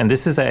healing. And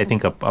this is, I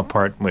think, a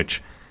part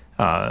which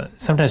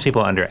sometimes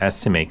people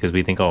underestimate, because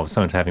we think, if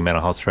someone's having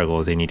mental health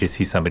struggles, they need to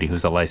see somebody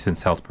who's a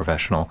licensed health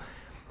professional.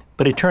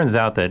 But it turns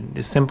out that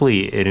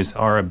simply it is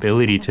our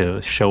ability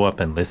to show up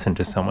and listen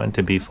to someone,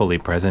 to be fully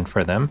present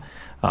for them,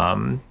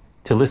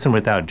 to listen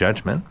without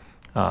judgment,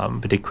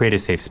 but to create a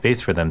safe space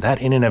for them.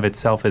 That in and of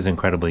itself is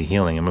incredibly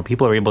healing. And when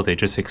people are able to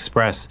just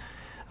express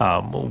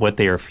what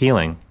they are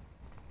feeling,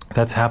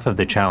 that's half of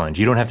the challenge.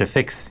 You don't have to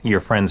fix your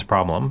friend's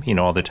problem,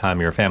 all the time,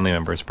 your family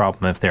member's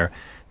problem if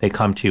they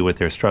come to you with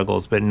their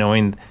struggles, but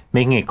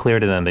making it clear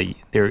to them that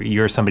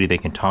you're somebody they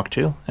can talk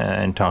to,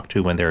 and talk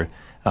to when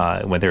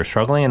they're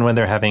struggling and when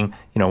they're having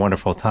a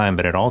wonderful time.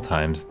 But at all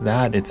times,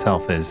 that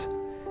itself is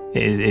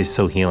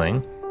so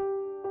healing.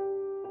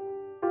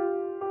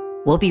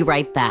 We'll be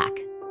right back.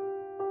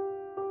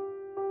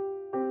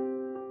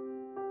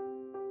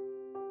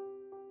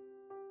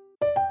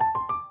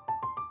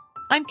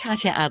 I'm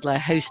Katya Adler,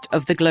 host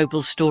of The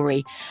Global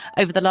Story.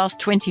 Over the last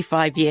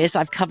 25 years,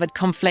 I've covered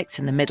conflicts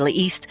in the Middle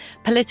East,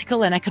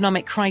 political and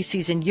economic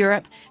crises in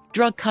Europe,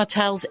 drug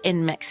cartels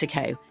in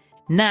Mexico.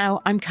 Now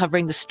I'm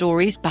covering the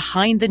stories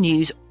behind the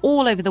news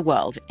all over the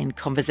world in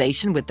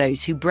conversation with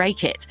those who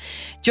break it.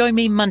 Join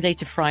me Monday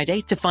to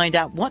Friday to find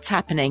out what's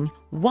happening,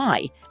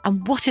 why,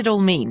 and what it all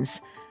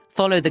means.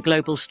 Follow The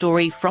Global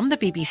Story from the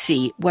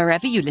BBC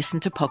wherever you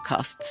listen to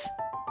podcasts.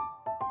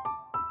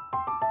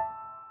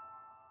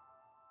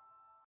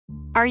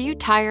 Are you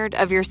tired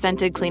of your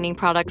scented cleaning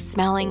products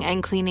smelling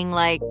and cleaning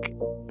like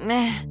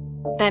meh?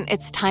 Then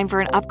it's time for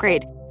an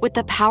upgrade with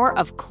the power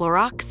of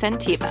Clorox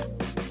Scentiva.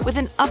 With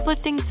an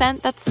uplifting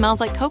scent that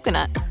smells like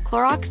coconut,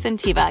 Clorox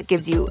Scentiva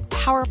gives you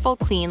powerful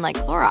clean like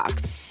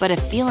Clorox, but a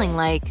feeling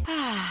like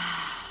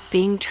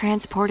being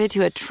transported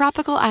to a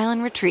tropical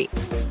island retreat.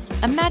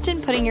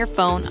 Imagine putting your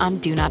phone on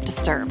Do Not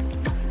Disturb,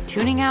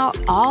 tuning out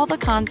all the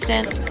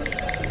constant,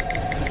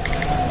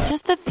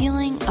 just the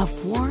feeling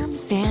of warm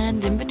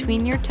sand in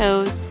between your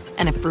toes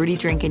and a fruity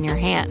drink in your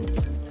hand.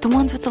 The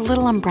ones with the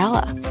little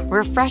umbrella.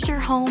 Refresh your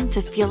home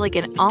to feel like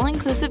an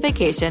all-inclusive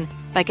vacation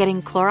by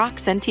getting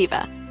Clorox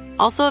Scentiva.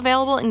 Also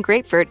available in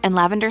grapefruit and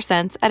lavender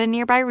scents at a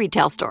nearby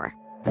retail store.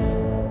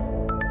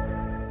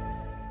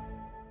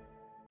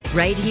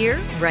 Right here,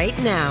 right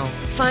now.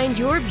 Find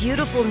your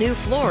beautiful new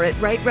floor at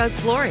Right Rug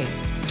Flooring.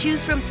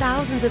 Choose from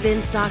thousands of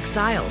in-stock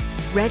styles,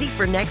 ready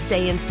for next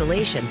day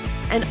installation,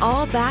 and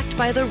all backed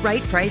by the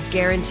right price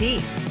guarantee.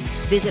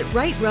 Visit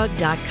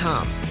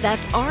rightrug.com.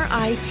 That's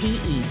RITERUG.com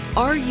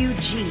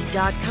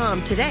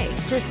today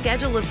to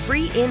schedule a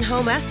free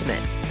in-home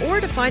estimate or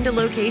to find a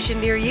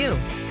location near you.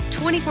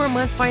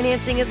 24-month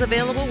financing is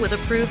available with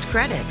approved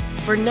credit.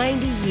 For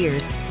 90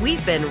 years,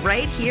 we've been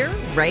right here,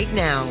 right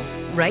now.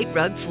 Right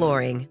Rug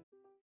Flooring.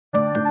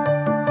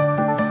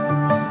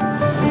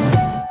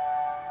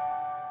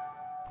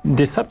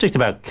 The subject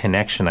about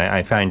connection,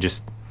 I find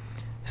just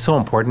so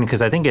important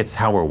because I think it's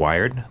how we're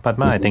wired.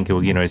 Padma, I think,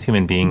 as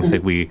human beings,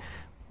 like we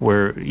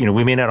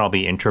may not all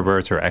be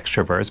introverts or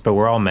extroverts, but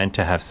we're all meant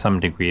to have some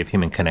degree of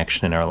human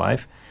connection in our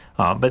life.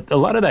 But a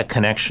lot of that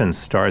connection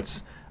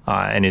starts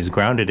and is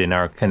grounded in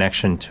our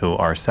connection to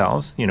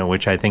ourselves,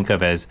 which I think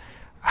of as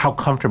how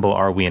comfortable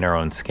are we in our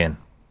own skin?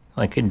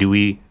 Like, do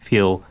we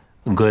feel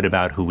good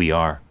about who we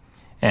are?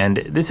 And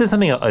this is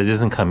something that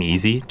doesn't come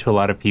easy to a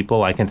lot of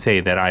people. I can say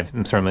that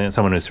I'm certainly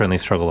someone who's certainly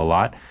struggled a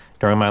lot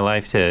during my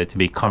life to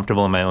be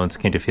comfortable in my own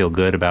skin, to feel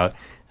good about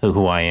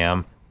who I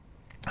am.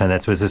 And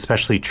that was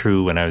especially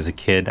true when I was a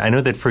kid. I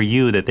know that for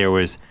you, that there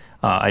was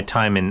a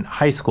time in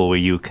high school where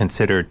you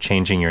considered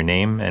changing your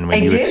name, and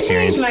when you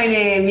experienced change my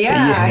name.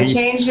 Yeah, I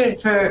changed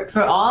it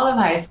for all of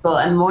high school.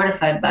 I'm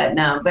mortified by it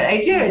now, but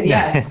I did.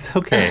 Yes, it's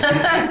okay.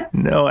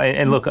 No,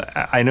 and look,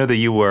 I know that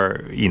you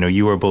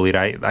were bullied.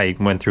 I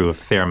went through a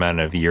fair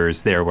amount of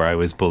years there where I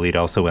was bullied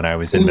also when I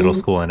was in middle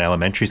school and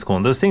elementary school,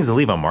 and those things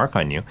leave a mark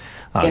on you.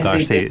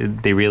 Yes,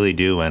 they really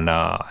do, and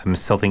I'm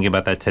still thinking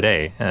about that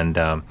today. And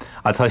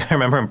I'll tell you, I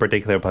remember in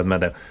particular, Padma,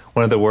 that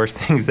one of the worst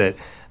things that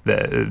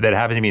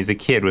happened to me as a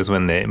kid was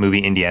when the movie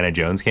Indiana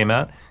Jones came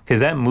out. Because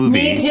that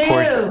movie... Me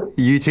too!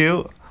 You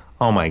too?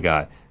 Oh my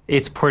God.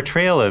 Its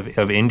portrayal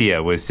of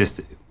India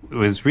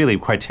was really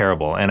quite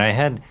terrible. And I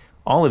had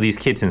all of these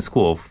kids in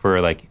school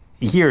for like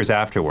years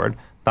afterward,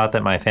 thought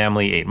that my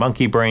family ate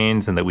monkey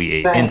brains and that we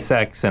ate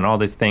insects and all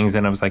these things.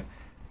 And I was like,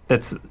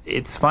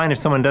 it's fine if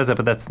someone does it,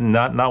 but that's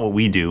not what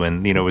we do.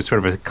 And, it was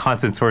sort of a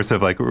constant source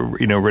of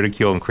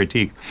ridicule and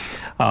critique.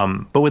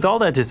 But with all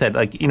that just said,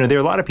 there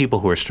are a lot of people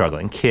who are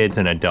struggling, kids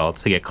and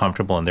adults, to get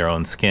comfortable in their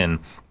own skin.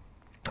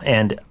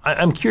 And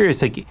I'm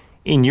curious,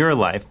 in your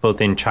life,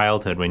 both in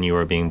childhood when you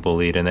were being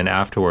bullied and then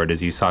afterward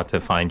as you sought to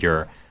find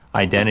your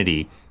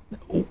identity,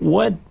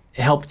 what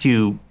helped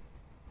you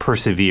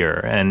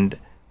persevere and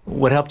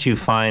what helped you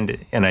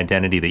find an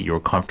identity that you were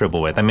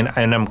comfortable with? I mean,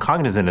 and I'm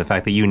cognizant of the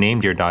fact that you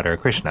named your daughter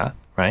Krishna,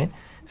 right?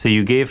 So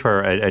you gave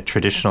her a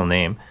traditional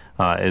name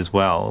as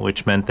well,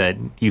 which meant that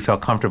you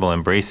felt comfortable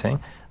embracing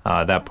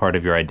that part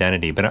of your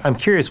identity. But I'm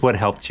curious what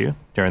helped you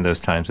during those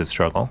times of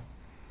struggle.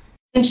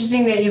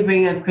 Interesting that you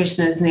bring up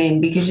Krishna's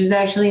name, because she's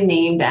actually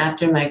named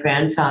after my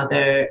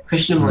grandfather,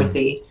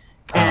 Krishnamurti.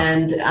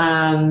 And,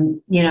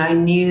 I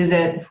knew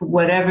that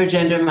whatever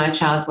gender my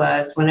child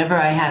was, whenever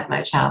I had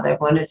my child, I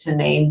wanted to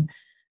name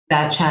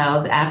that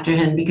child after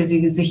him because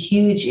he was a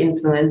huge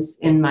influence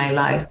in my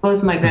life.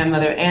 Both my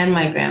grandmother and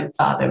my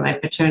grandfather, my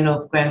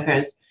paternal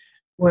grandparents,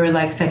 were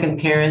like second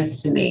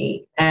parents to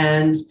me.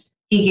 And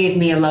he gave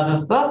me a love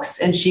of books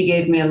and she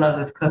gave me a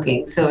love of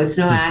cooking. So it's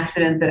no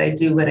accident that I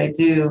do what I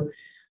do.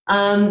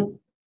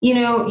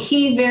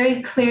 He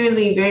very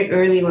clearly, very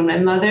early, when my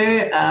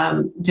mother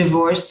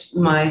divorced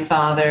my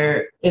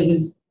father, it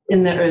was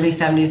in the early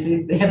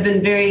 70s. It had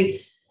been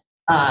very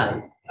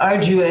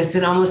arduous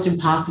and almost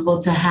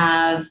impossible to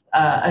have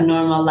a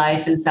normal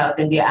life in South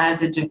India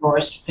as a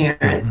divorced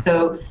parent.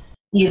 So,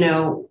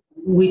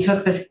 we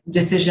took the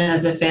decision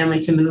as a family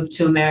to move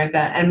to America.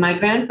 And my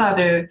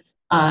grandfather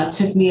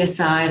took me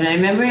aside. And I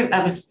remember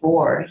I was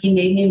 4. He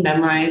made me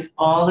memorize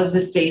all of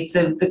the states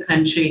of the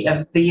country,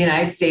 of the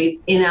United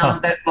States, in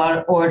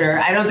alphabetical order.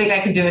 I don't think I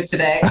could do it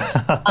today.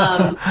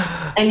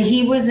 And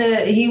he was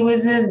a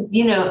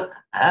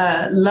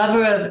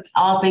lover of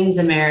all things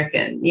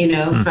American,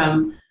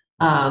 from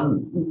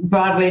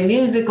Broadway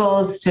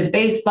musicals to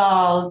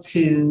baseball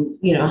to,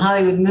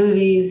 Hollywood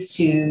movies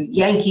to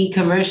Yankee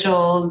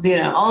commercials,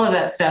 all of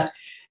that stuff.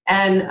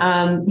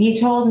 And he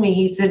told me,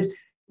 he said,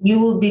 you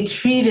will be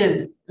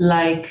treated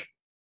like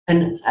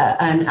an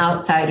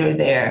outsider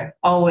there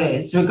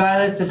always,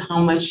 regardless of how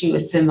much you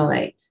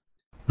assimilate.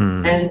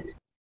 And,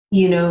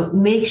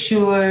 make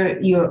sure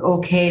you're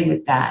okay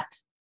with that.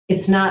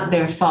 It's not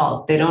their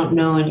fault. They don't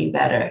know any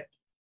better.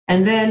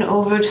 And then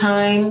over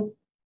time,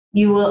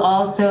 you will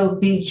also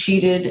be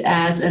treated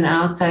as an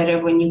outsider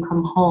when you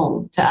come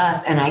home to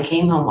us. And I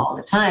came home all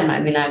the time. I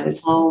mean, I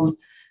was home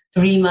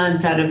 3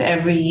 months out of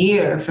every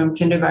year from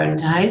kindergarten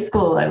to high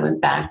school. I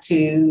went back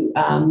to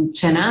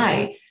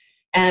Chennai.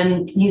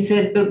 And he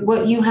said, but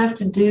what you have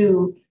to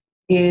do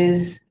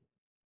is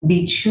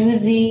be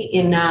choosy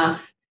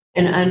enough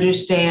and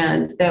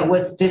understand that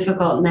what's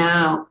difficult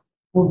now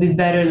will be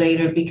better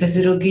later because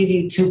it'll give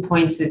you 2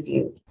 points of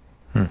view.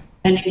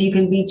 And if you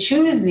can be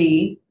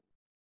choosy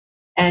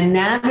and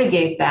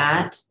navigate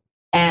that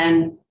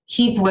and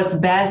keep what's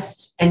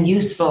best and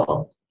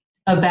useful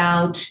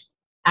about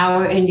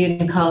our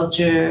Indian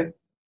culture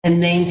and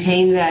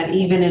maintain that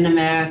even in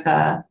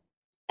America,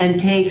 and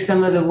take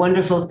some of the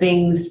wonderful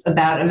things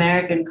about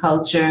American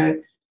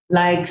culture,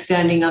 like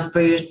standing up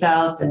for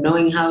yourself and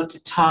knowing how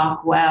to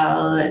talk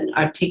well and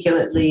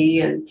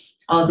articulately and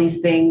all these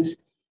things,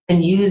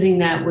 and using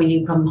that when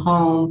you come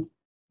home,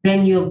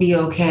 then you'll be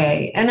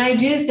okay. And I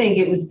do think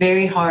it was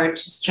very hard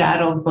to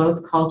straddle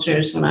both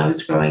cultures when I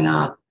was growing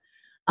up.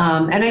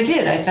 And I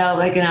did. I felt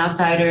like an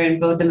outsider in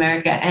both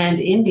America and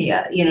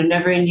India,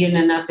 never Indian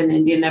enough in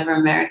India, never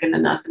American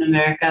enough in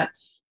America.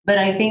 But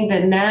I think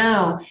that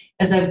now,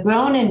 as I've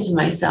grown into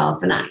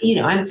myself, and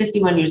I'm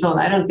 51 years old,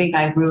 I don't think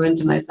I grew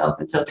into myself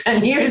until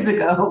 10 years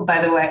ago, by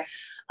the way.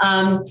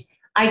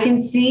 I can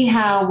see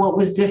how what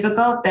was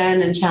difficult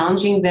then and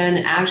challenging then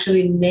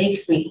actually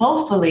makes me,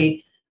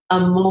 hopefully, a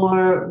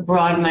more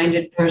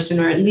broad-minded person,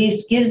 or at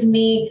least gives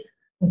me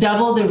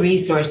double the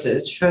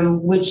resources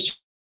from which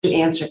to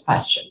answer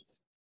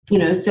questions.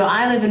 So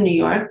I live in New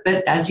York,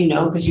 but as you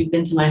know, because you've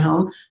been to my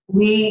home,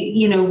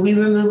 we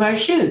remove our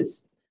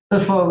shoes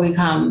before we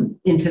come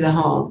into the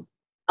home.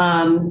 There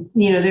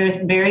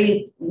are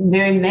very,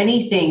 very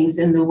many things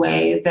in the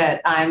way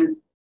that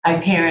I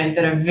parent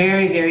that are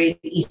very, very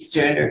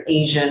Eastern or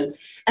Asian.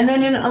 And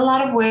then in a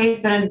lot of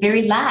ways that I'm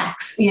very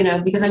lax,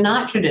 because I'm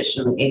not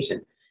traditionally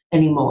Asian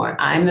anymore.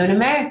 I'm an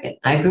American.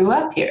 I grew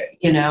up here,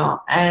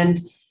 and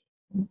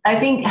I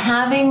think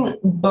having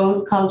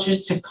both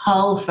cultures to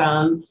cull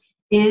from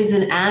is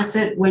an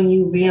asset when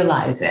you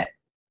realize it.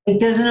 It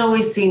doesn't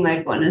always seem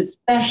like one,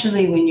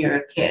 especially when you're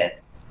a kid.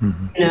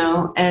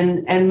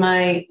 And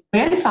my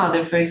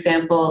grandfather, for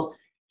example,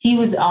 he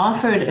was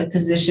offered a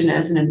position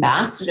as an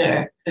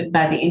ambassador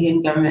by the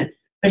Indian government,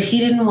 but he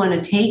didn't want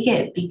to take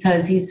it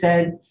because he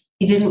said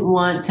he didn't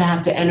want to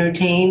have to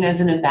entertain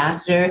as an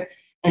ambassador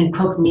and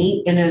cook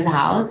meat in his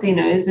house.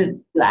 He's a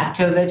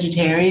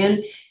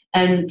lacto-vegetarian.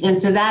 And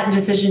so that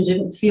decision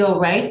didn't feel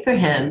right for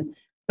him.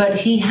 But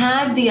he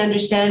had the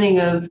understanding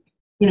of,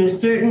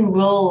 certain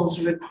roles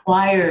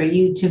require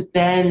you to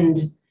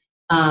bend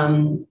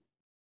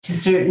to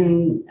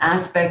certain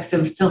aspects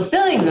of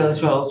fulfilling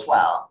those roles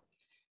well.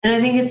 And I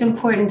think it's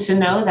important to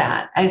know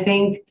that. I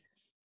think,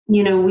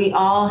 we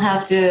all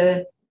have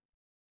to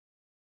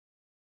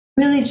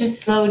really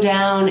just slow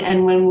down.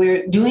 And when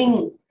we're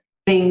doing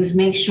things,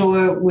 make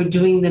sure we're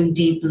doing them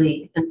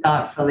deeply and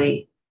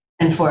thoughtfully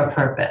and for a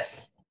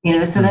purpose,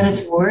 so that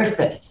it's worth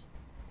it.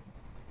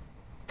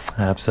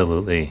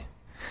 Absolutely.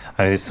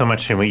 There's so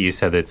much in what you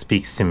said that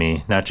speaks to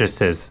me, not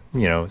just as,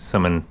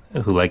 someone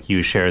who, like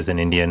you, shares an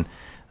Indian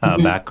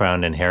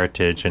background and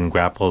heritage and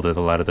grappled with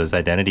a lot of those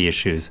identity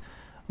issues.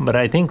 But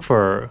I think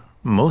for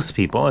most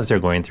people, as they're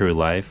going through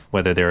life,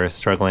 whether they're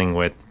struggling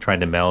with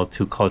trying to meld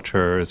two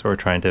cultures or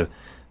trying to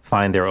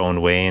find their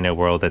own way in a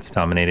world that's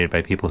dominated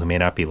by people who may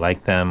not be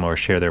like them or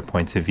share their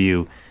points of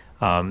view,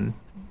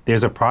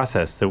 there's a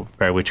process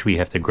by which we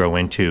have to grow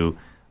into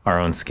our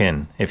own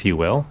skin, if you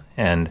will.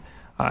 And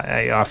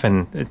I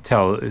often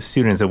tell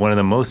students that one of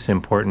the most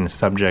important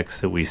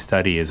subjects that we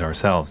study is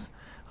ourselves.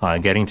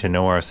 Getting to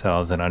know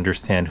ourselves and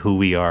understand who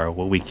we are,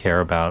 what we care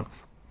about,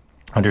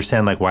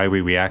 understand why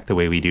we react the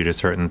way we do to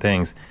certain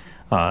things.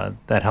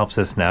 That helps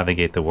us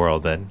navigate the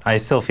world. But I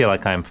still feel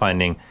like I'm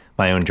finding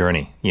my own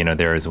journey,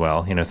 there as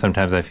well.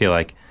 Sometimes I feel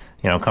like,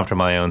 I'm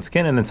comfortable in my own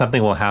skin, and then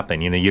something will happen.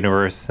 The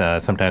universe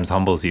sometimes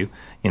humbles you,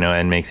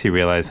 and makes you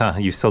realize,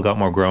 you've still got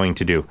more growing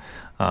to do.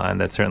 And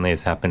that certainly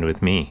has happened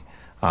with me.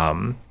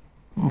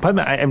 But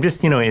I'm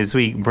just, as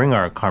we bring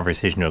our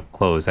conversation to a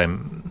close,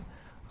 I'm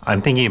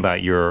thinking about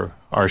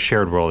our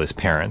shared role as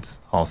parents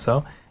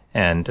also.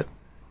 And,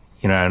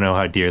 I know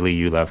how dearly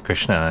you love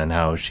Krishna and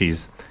how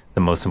she's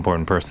the most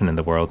important person in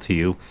the world to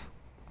you.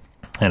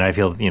 And I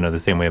feel, the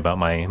same way about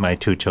my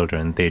two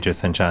children,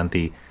 Tejas and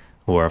Shanti,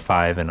 who are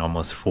 5 and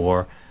almost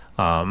 4.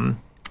 And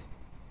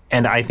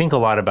I think a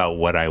lot about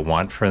what I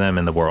want for them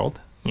in the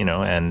world,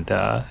 and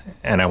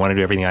I want to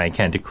do everything I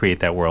can to create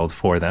that world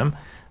for them,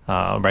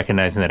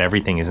 recognizing that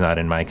everything is not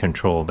in my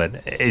control.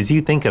 But as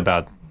you think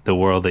about the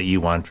world that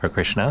you want for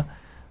Krishna,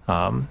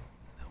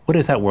 what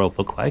does that world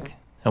look like?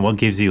 And what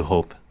gives you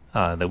hope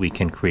that we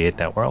can create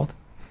that world?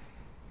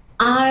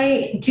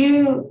 I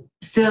do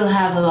still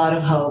have a lot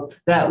of hope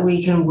that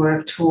we can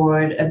work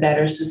toward a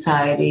better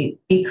society,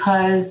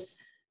 because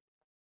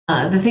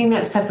the thing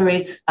that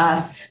separates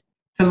us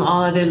from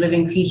all other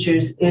living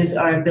creatures is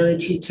our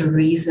ability to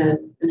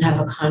reason and have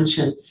a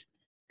conscience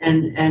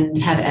and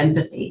have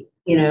empathy.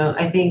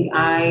 I think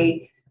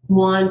I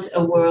want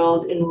a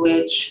world in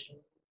which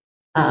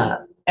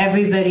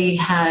everybody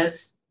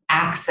has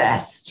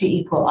access to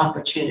equal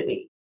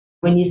opportunity.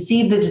 When you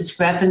see the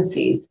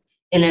discrepancies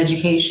in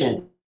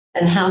education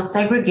and how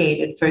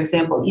segregated, for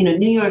example,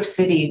 New York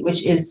City,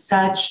 which is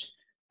such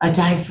a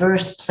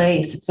diverse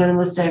place, it's one of the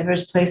most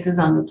diverse places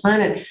on the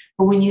planet.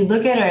 But when you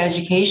look at our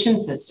education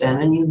system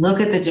and you look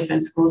at the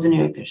different schools in New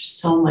York, there's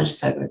so much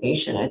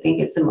segregation. I think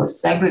it's the most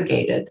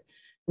segregated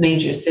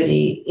major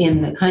city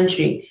in the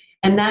country.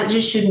 And that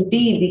just shouldn't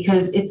be,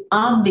 because it's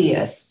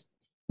obvious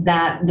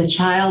that the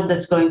child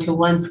that's going to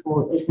one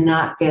school is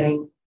not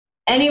getting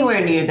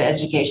anywhere near the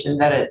education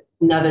that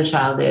another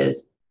child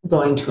is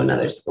going to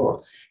another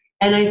school.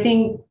 And I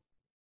think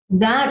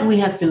that we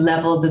have to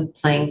level the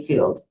playing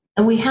field.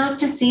 And we have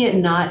to see it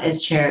not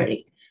as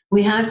charity.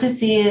 We have to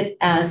see it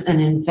as an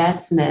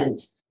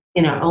investment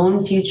in our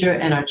own future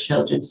and our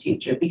children's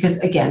future. Because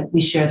again,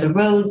 we share the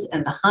roads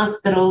and the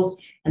hospitals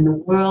and the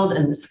world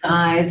and the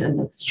skies and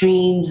the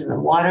streams and the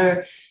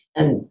water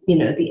and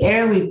the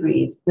air we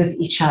breathe with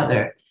each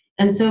other.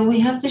 And so we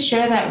have to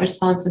share that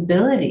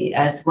responsibility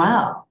as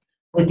well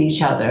with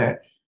each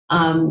other.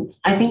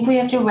 I think we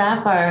have to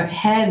wrap our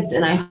heads,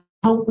 and I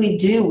hope we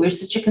do. We're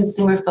such a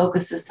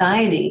consumer-focused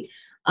society,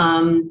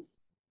 that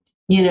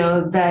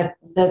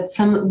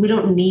we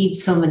don't need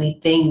so many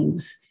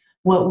things.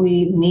 What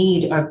we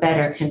need are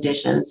better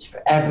conditions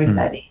for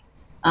everybody.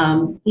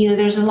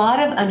 There's a lot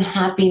of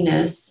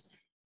unhappiness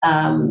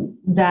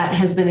that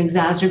has been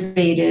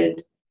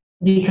exacerbated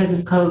because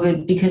of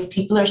COVID, because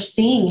people are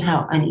seeing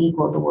how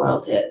unequal the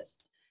world is.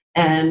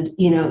 And,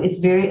 it's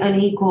very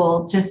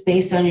unequal just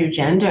based on your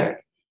gender.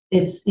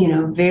 It's,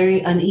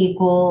 very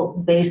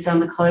unequal based on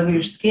the color of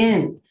your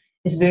skin.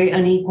 It's very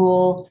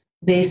unequal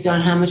based on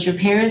how much your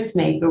parents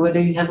make or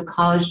whether you have a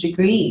college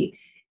degree.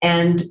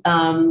 And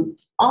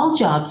all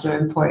jobs are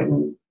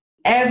important.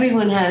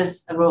 Everyone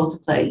has a role to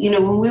play.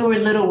 When we were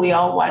little, we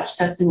all watched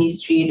Sesame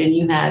Street, and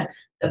you had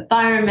the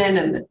fireman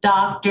and the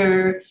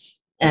doctor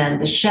and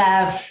the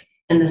chef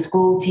and the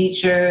school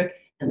teacher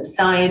and the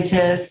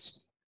scientist.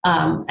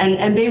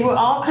 And they were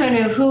all kind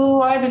of,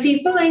 who are the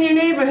people in your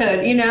neighborhood?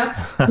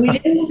 We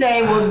didn't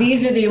say, well,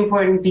 these are the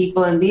important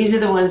people and these are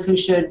the ones who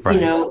should, right,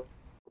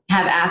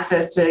 have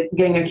access to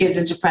getting their kids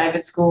into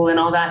private school and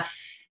all that.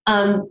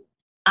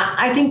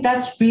 I think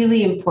that's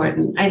really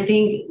important. I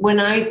think when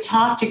I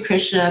talk to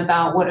Krishna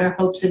about what her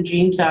hopes and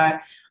dreams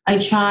are, I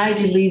try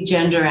to leave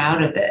gender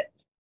out of it.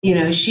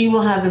 She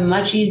will have a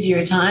much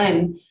easier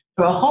time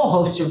for a whole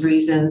host of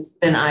reasons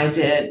than I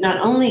did, not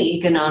only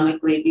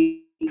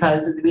economically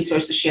because of the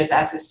resources she has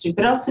access to,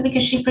 but also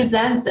because she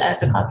presents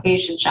as a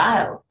Caucasian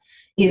child,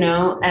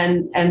 and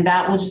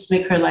that will just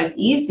make her life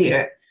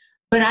easier.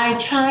 But I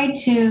try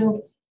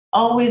to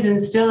always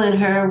instill in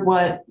her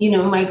what,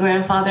 my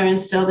grandfather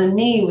instilled in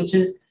me, which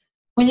is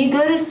when you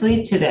go to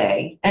sleep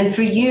today, and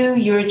for you,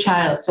 you're a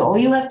child, so all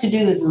you have to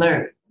do is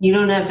learn. You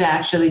don't have to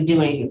actually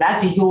do anything.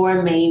 That's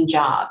your main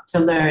job, to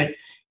learn.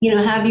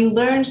 Have you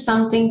learned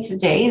something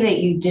today that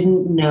you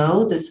didn't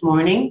know this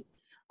morning?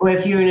 Or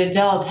if you're an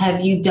adult,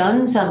 have you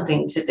done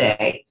something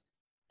today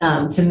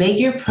to make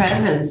your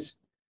presence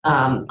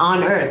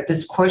on Earth,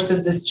 this course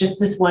of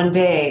this one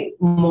day,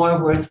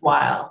 more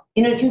worthwhile?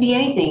 It can be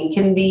anything. It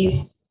can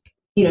be,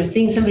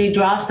 seeing somebody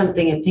drop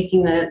something and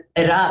picking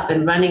it up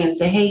and running and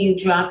say, hey, you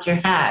dropped your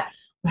hat,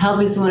 or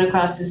helping someone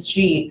across the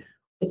street.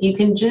 If you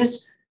can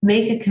just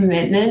make a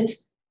commitment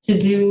to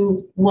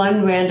do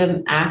one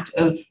random act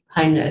of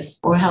kindness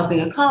or helping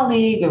a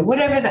colleague or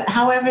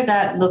however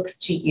that looks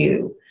to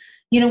you.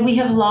 We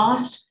have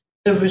lost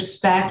the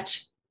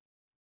respect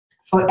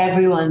for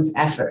everyone's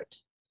effort.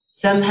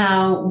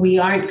 Somehow we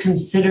aren't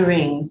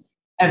considering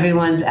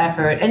everyone's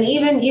effort. And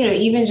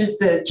even just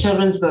the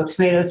children's book,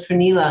 Tomatoes for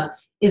Neela,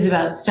 is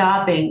about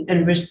stopping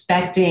and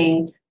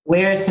respecting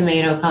where a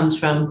tomato comes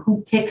from,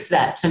 who picks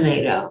that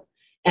tomato,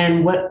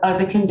 and what are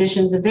the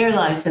conditions of their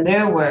life and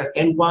their work,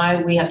 and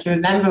why we have to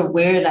remember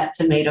where that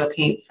tomato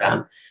came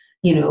from,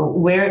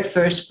 where it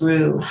first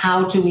grew,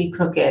 how do we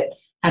cook it?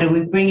 How do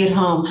we bring it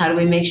home? How do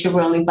we make sure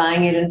we're only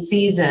buying it in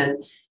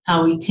season?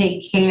 How we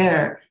take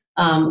care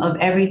of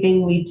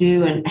everything we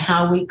do, and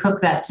how we cook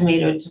that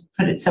tomato to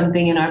put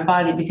something in our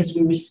body, because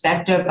we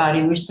respect our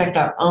body, we respect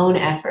our own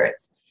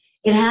efforts.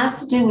 It has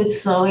to do with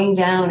slowing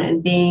down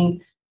and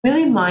being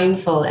really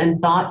mindful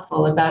and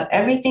thoughtful about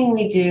everything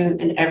we do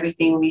and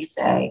everything we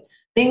say.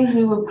 Things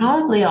we were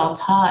probably all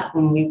taught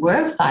when we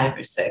were 5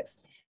 or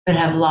 6, but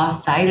have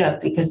lost sight of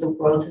because the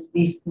world has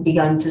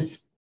begun to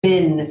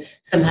spin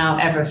somehow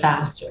ever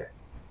faster.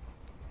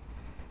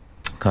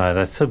 God,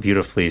 that's so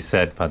beautifully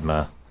said,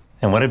 Padma.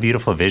 And what a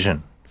beautiful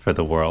vision for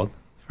the world,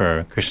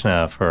 for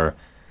Krishna, for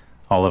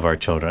all of our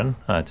children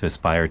to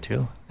aspire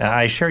to.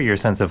 I share your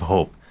sense of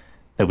hope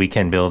that we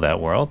can build that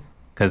world,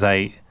 because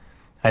I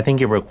I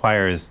think it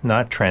requires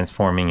not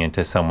transforming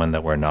into someone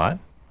that we're not.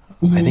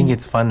 I think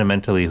it's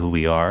fundamentally who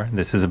we are.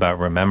 This is about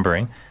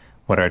remembering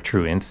what our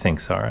true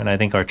instincts are. And I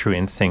think our true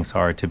instincts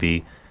are to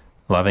be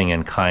loving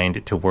and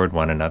kind toward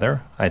one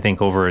another. I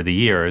think over the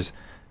years,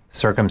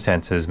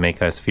 circumstances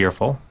make us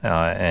fearful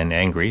and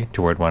angry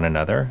toward one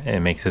another.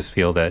 It makes us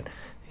feel that,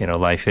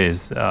 life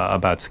is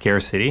about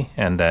scarcity,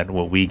 and that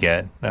what we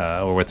get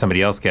or what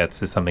somebody else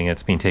gets is something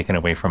that's being taken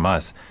away from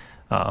us.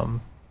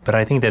 But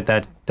I think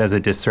that does a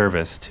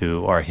disservice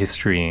to our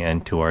history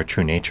and to our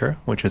true nature,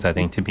 which is, I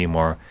think, to be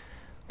more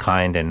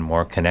kind and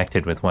more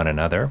connected with one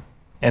another.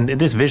 And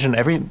this vision,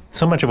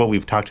 so much of what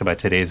we've talked about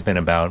today has been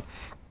about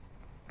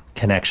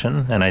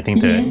connection. And I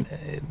think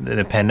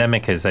the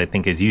pandemic has, I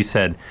think, as you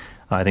said,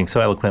 I think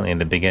so eloquently in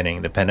the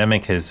beginning, the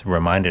pandemic has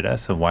reminded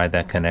us of why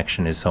that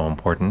connection is so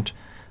important,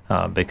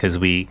 because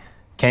we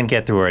can't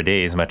get through our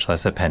days, much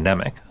less a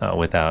pandemic,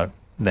 without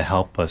the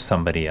help of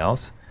somebody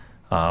else.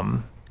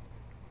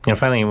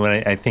 Finally,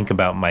 when I think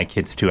about my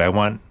kids too, I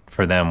want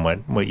for them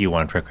what you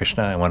want for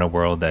Krishna. I want a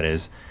world that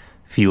is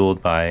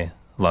fueled by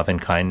love and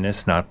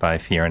kindness, not by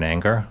fear and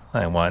anger.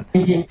 I want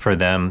for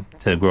them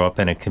to grow up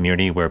in a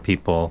community where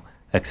people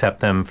accept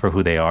them for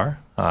who they are,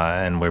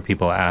 and where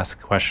people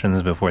ask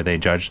questions before they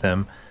judge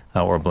them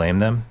or blame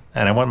them.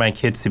 And I want my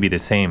kids to be the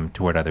same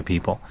toward other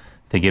people,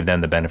 to give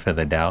them the benefit of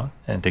the doubt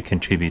and to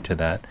contribute to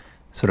that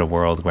sort of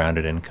world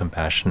grounded in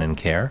compassion and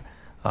care.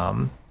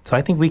 So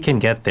I think we can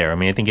get there. I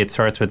mean, I think it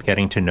starts with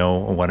getting to know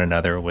one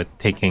another, with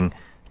taking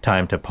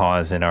time to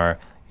pause in our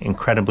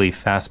incredibly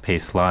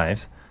fast-paced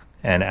lives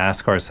and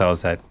ask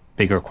ourselves that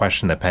bigger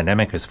question the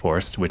pandemic has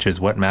forced, which is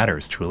what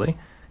matters truly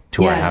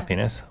to our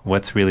happiness?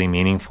 What's really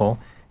meaningful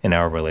in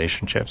our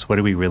relationships? What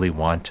do we really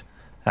want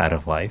out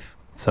of life?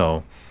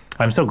 So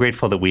I'm so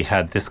grateful that we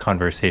had this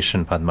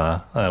conversation,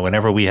 Padma.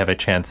 Whenever we have a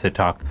chance to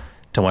talk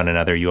to one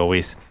another, you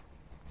always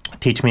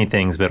teach me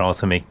things, but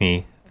also make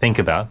me think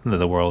about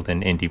the world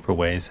in deeper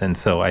ways. And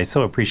so I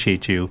so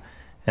appreciate you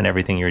and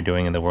everything you're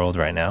doing in the world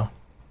right now.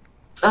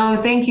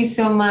 Oh, thank you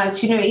so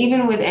much.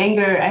 Even with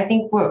anger, I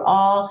think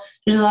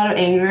there's a lot of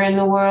anger in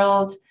the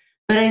world.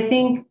 But I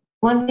think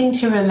one thing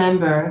to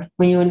remember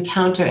when you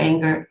encounter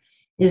anger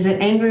is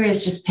that anger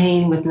is just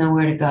pain with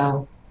nowhere to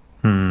go.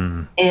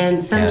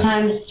 And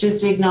sometimes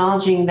just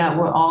acknowledging that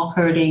we're all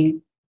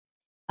hurting,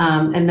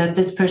 and that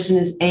this person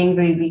is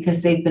angry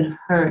because they've been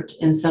hurt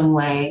in some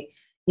way,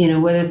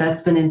 whether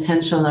that's been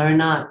intentional or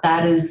not,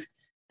 that is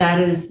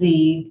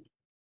the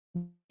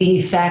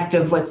effect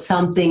of what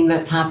something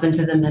that's happened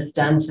to them has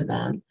done to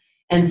them.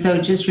 And so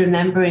just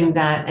remembering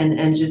that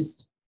and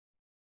just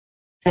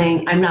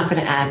saying, I'm not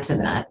going to add to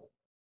that.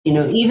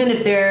 Even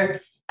if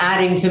they're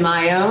adding to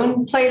my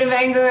own plate of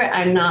anger,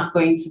 I'm not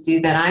going to do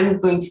that. I'm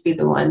going to be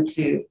the one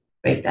to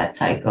break that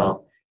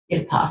cycle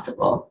if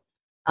possible.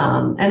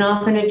 And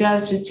often it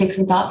does just take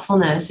some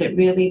thoughtfulness. It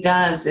really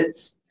does.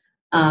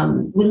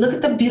 We look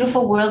at the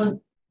beautiful world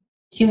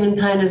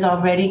humankind has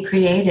already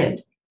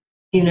created.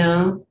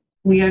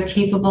 We are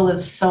capable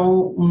of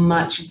so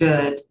much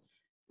good.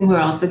 We're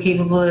also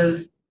capable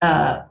of,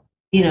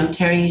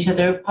 tearing each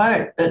other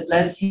apart. But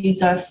let's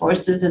use our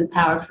forces and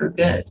power for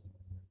good.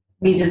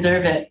 We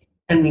deserve it,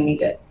 and we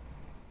need it.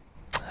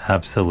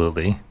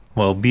 Absolutely.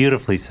 Well,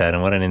 beautifully said,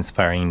 and what an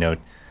inspiring note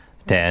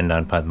to end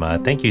on, Padma.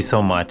 Thank you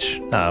so much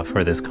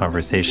for this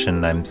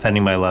conversation. I'm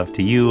sending my love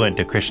to you and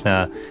to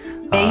Krishna.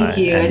 Thank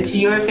you. And to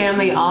your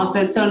family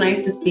also. It's so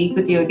nice to speak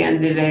with you again,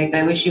 Vivek.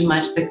 I wish you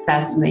much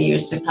success in the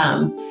years to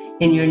come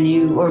in your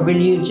new or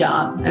renewed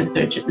job as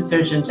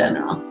Surgeon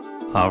General.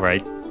 All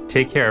right.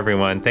 Take care,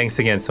 everyone. Thanks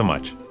again so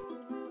much.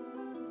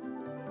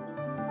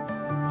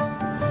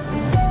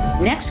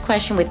 Next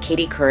Question with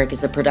Katie Couric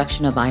is a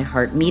production of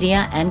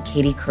iHeartMedia and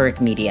Katie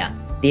Couric Media.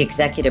 The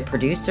executive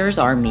producers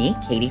are me,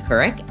 Katie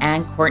Couric,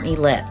 and Courtney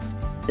Litz.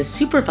 The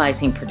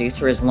supervising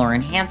producer is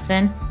Lauren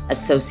Hansen.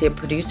 Associate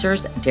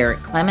producers,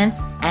 Derek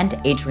Clements and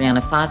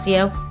Adriana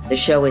Fazio. The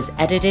show is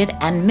edited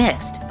and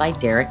mixed by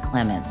Derek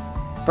Clements.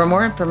 For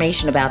more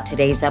information about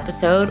today's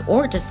episode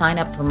or to sign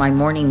up for my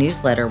morning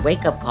newsletter,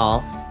 Wake Up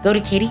Call, go to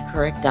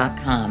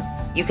katiecouric.com.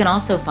 You can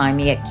also find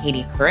me at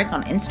Katie Couric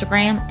on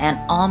Instagram and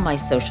all my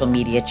social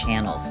media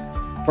channels.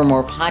 For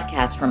more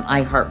podcasts from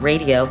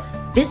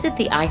iHeartRadio, visit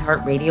the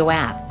iHeartRadio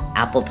app,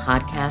 Apple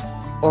Podcasts,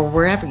 or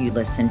wherever you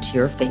listen to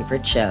your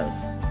favorite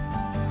shows.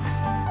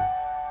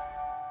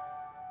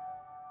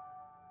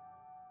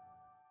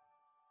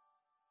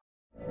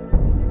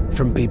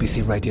 From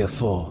BBC Radio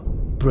 4,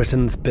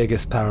 Britain's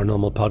biggest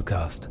paranormal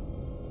podcast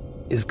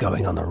is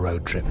going on a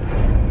road trip.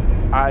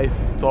 I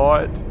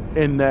thought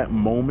in that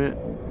moment,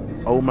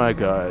 oh my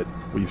God,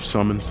 we've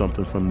summoned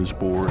something from this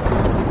board.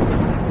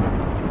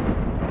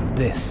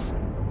 This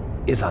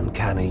is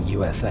Uncanny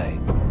USA.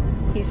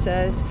 He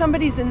says,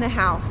 somebody's in the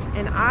house,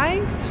 and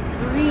I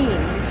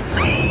screamed.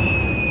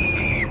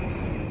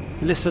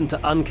 Listen to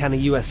Uncanny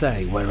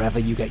USA wherever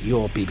you get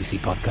your BBC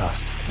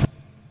podcasts,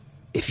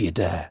 if you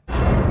dare.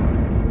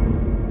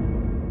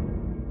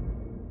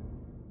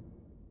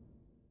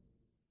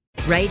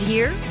 Right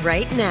here,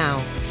 right now.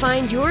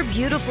 Find your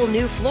beautiful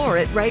new floor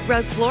at Right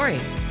Rug Flooring.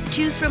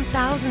 Choose from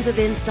thousands of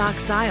in-stock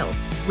styles,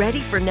 ready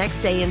for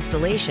next-day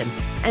installation,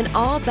 and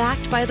all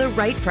backed by the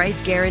right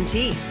price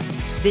guarantee.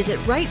 Visit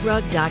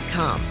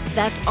rightrug.com.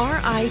 That's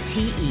RITERUG.com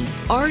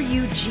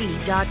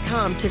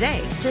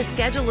today to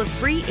schedule a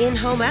free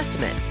in-home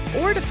estimate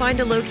or to find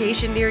a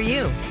location near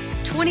you.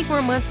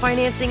 24-month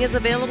financing is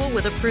available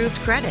with approved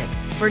credit.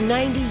 For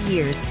 90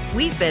 years,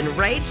 we've been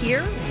right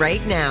here,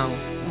 right now.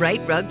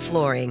 Right Rug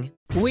Flooring.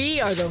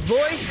 We are the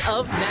voice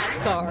of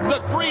NASCAR. The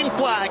green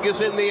flag is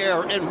in the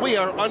air, and we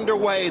are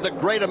underway. The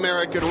Great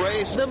American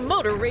Race. The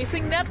Motor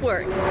Racing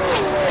Network.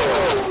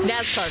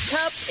 NASCAR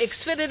Cup,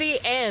 Xfinity,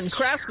 and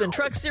Craftsman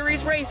Truck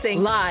Series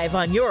Racing live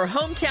on your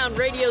hometown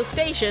radio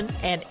station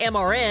and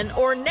MRN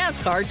or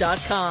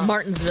NASCAR.com.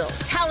 Martinsville,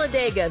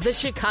 Talladega, the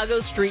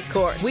Chicago Street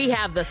Course. We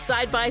have the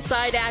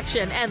side-by-side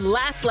action and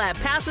last lap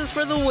passes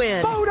for the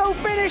win. Photo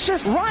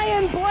finishes.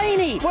 Ryan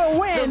Blaney will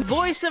win. The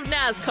voice of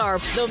NASCAR,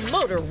 the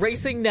Motor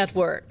Racing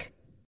Network.